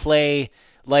actually play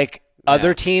like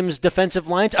other teams' defensive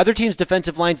lines. Other teams'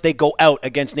 defensive lines, they go out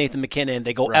against Nathan McKinnon.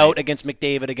 They go out against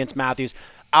McDavid, against Matthews.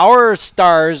 Our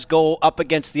stars go up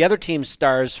against the other team's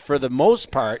stars for the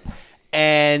most part.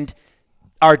 And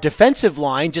our defensive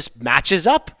line just matches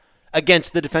up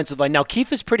against the defensive line. Now,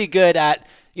 Keefe is pretty good at,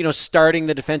 starting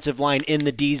the defensive line in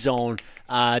the D zone,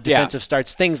 defensive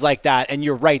starts, things like that. And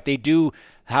you're right, they do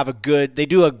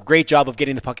a great job of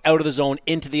getting the puck out of the zone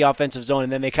into the offensive zone,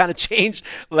 and then they kind of change,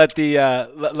 let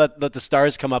the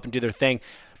Stars come up and do their thing.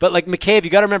 But like McCabe, you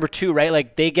got to remember too, right?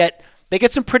 Like they get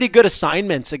some pretty good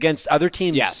assignments against other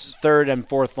teams' third and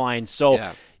fourth line.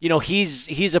 So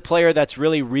he's a player that's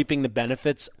really reaping the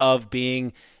benefits of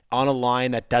being on a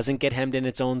line that doesn't get hemmed in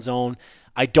its own zone.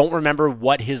 I don't remember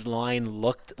what his line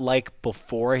looked like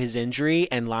before his injury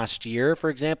and last year, for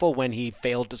example, when he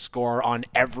failed to score on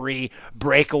every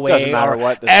breakaway. Doesn't matter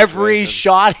what the every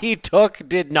shot he took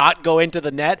did not go into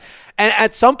the net. And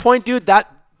at some point, dude,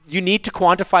 that you need to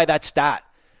quantify that stat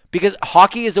because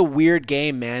hockey is a weird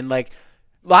game, man. Like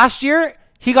last year,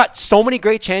 he got so many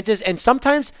great chances, and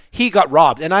sometimes he got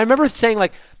robbed. And I remember saying,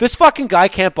 like, this fucking guy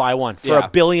can't buy one for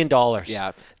 $1 billion.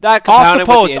 Yeah. That off the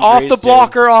post, off the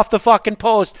blocker, too. off the fucking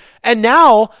post. And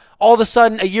now, all of a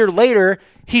sudden, a year later,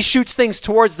 he shoots things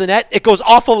towards the net. It goes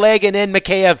off a leg and in.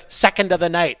 Mikheyev, second of the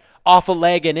night, off a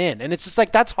leg and in. And it's just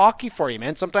like, that's hockey for you,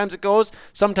 man. Sometimes it goes,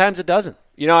 sometimes it doesn't.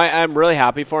 I'm really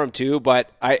happy for him, too,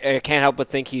 but I can't help but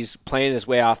think he's playing his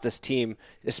way off this team,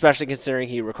 especially considering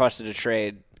he requested a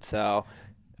trade. So...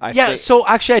 So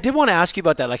actually, I did want to ask you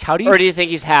about that. Like, or do you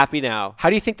think he's happy now? How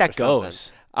do you think that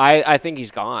goes? I think he's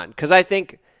gone because I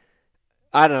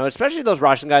don't know, especially those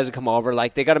Russian guys that come over,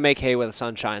 like they got to make hay where the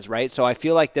sun shines, right? So I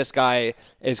feel like this guy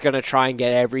is going to try and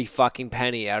get every fucking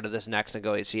penny out of this next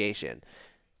negotiation.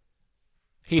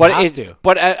 He'd have to.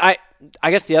 But I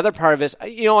guess the other part of it is,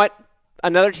 you know what?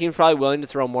 Another team's probably willing to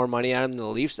throw more money at him than the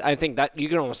Leafs. I think that you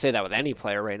can almost say that with any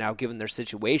player right now, given their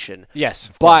situation. Yes,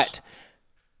 of course. But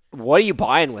what are you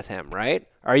buying with him, right?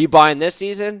 Are you buying this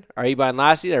season? Are you buying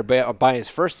last season? Are you buying his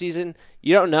first season?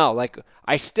 You don't know. Like,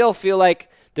 I still feel like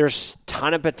there's a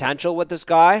ton of potential with this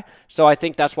guy, so I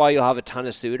think that's why you'll have a ton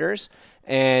of suitors,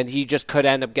 and he just could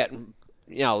end up getting,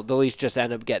 the Leafs just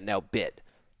end up getting outbid.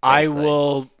 I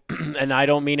will, and I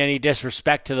don't mean any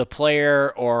disrespect to the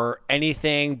player or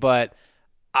anything, but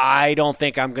I don't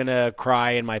think I'm going to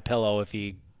cry in my pillow if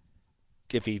he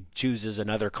chooses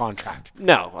another contract.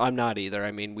 No, I'm not either.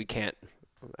 I mean, we can't.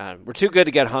 We're too good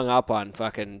to get hung up on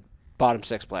fucking bottom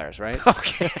six players, right?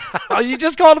 Okay. You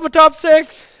just called him a top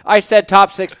six? I said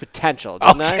top six potential,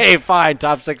 didn't I? Okay, fine.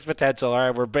 Top six potential. All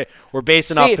right, we're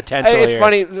basing off potential it's here.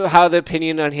 Funny how the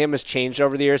opinion on him has changed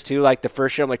over the years, too. Like, the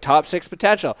first year, I'm like, top six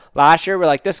potential. Last year, we're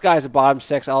like, this guy's a bottom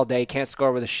six all day, can't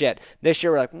score with a shit. This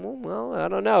year, we're like, well, I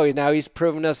don't know. Now he's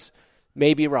proven us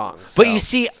maybe wrong. So. But you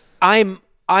see, I'm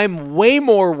way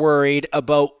more worried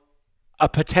about a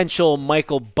potential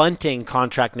Michael Bunting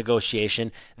contract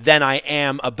negotiation than I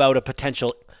am about a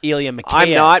potential Ilya Mikheyev.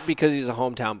 I'm not, because he's a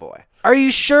hometown boy. Are you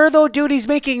sure though, dude? He's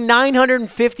making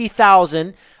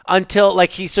 $950,000 until so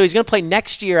he's going to play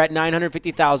next year at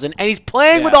 $950,000, and he's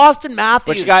playing with Austin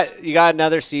Matthews. But you got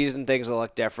another season, things will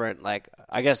look different. Like,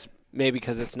 I guess maybe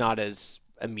because it's not as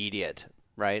immediate,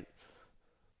 right?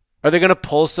 Are they going to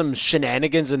pull some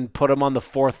shenanigans and put him on the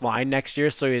fourth line next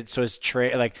year so his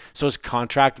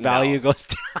contract value goes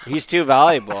down? He's too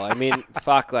valuable. I mean,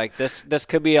 fuck, like this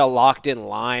could be a locked in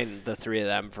line, the three of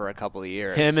them, for a couple of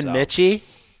years. Him and Mitchie?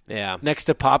 Yeah. Next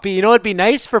to Poppy. You know, it'd be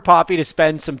nice for Poppy to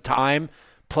spend some time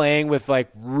playing with like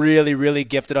really, really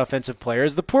gifted offensive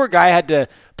players. The poor guy had to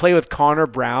play with Connor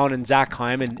Brown and Zach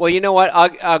Hyman. Well, you know what?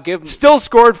 I'll give him. Still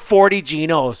scored 40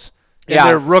 Genos in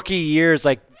their rookie years,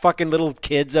 like fucking little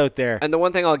kids out there. And the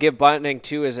one thing I'll give Bunting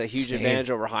too is a huge advantage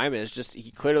over Hyman is just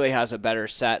he clearly has a better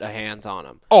set of hands on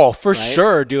him. Oh, for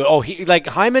sure, dude. Oh,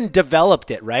 Hyman developed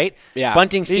it, right? Yeah.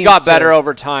 Bunting he got better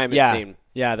over time, it seemed.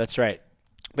 Yeah, that's right.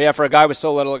 But yeah, for a guy with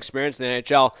so little experience in the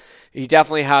NHL, he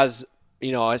definitely has,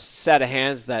 a set of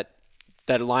hands that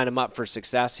line him up for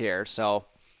success here. So,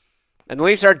 and the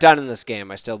Leafs aren't done in this game.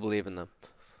 I still believe in them.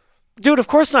 Dude, of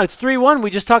course not. It's 3-1. We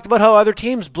just talked about how other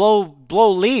teams blow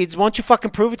leads. Why don't you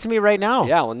fucking prove it to me right now?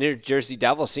 Yeah, well, New Jersey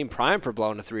Devils seem prime for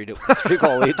blowing a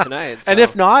 3-goal lead tonight. So. And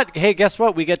if not, hey, guess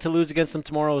what? We get to lose against them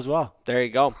tomorrow as well. There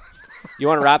you go. You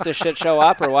want to wrap this shit show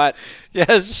up or what?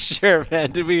 Yes, sure,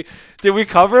 man. Did we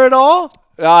cover it all?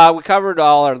 We covered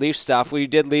all our Leaf stuff. We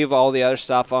did leave all the other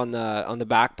stuff on the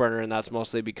back burner, and that's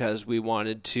mostly because we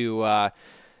wanted to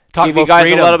give you guys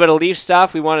a little bit of Leaf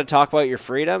stuff. We wanted to talk about your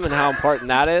freedom and how important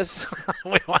that is.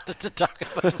 We wanted to talk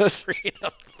about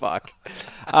freedom. Fuck.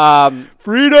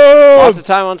 Freedom! Lots of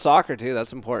time on soccer, too.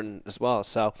 That's important as well.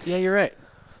 So yeah, you're right.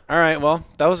 All right, well,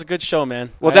 that was a good show,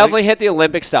 man. We'll definitely hit the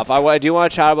Olympic stuff. I do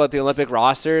want to chat about the Olympic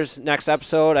rosters next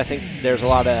episode. I think there's a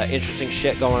lot of interesting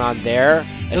shit going on there,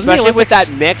 especially with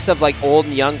that mix of like old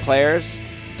and young players.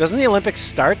 Doesn't the Olympics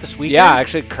start this weekend? Yeah,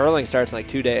 actually, curling starts in like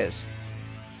 2 days.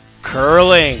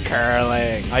 Curling.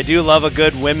 Curling. I do love a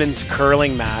good women's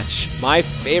curling match. My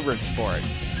favorite sport.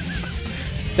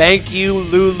 Thank you,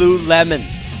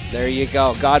 Lululemons. There you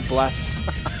go. God bless.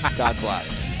 God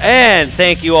bless. And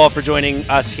thank you all for joining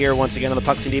us here once again on the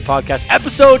Pucks and D podcast.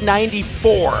 Episode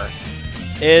 94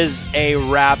 is a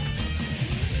wrap.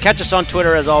 Catch us on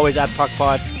Twitter as always at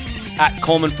PuckPod, at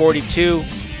Coleman42,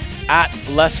 at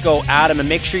Lesko Adam, and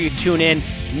make sure you tune in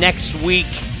next week.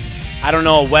 I don't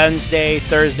know, Wednesday,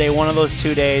 Thursday, one of those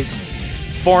 2 days.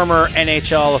 Former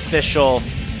NHL official,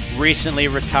 recently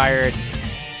retired,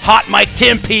 Hot Mike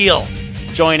Tim Peel,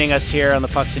 joining us here on the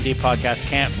Pucks and D podcast.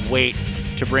 Can't wait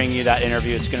to bring you that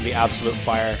interview. It's going to be absolute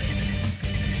fire.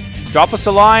 Drop us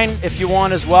a line if you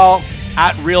want as well,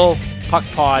 at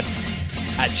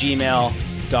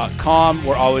realpuckpod@gmail.com.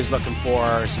 We're always looking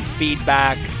for some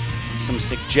feedback, some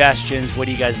suggestions. What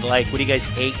do you guys like? What do you guys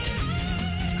hate?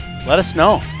 Let us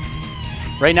know.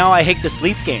 Right now, I hate this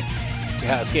Leaf game.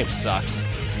 Yeah, this game sucks.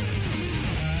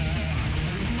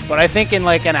 But I think in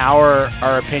like an hour,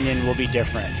 our opinion will be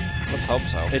different. Let's hope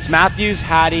so. It's Matthews,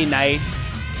 Hattie, Knight,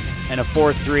 and a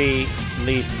 4-3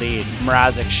 Leaf lead.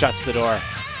 Mrazek shuts the door.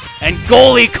 And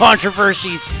goalie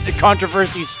controversy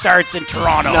starts in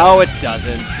Toronto. No, it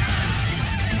doesn't.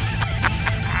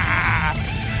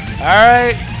 All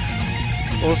right.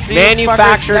 We'll see.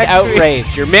 Manufactured next outrage.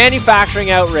 week. You're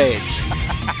manufacturing outrage.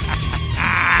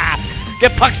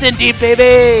 Get pucks in deep,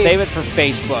 baby. Save it for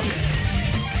Facebook.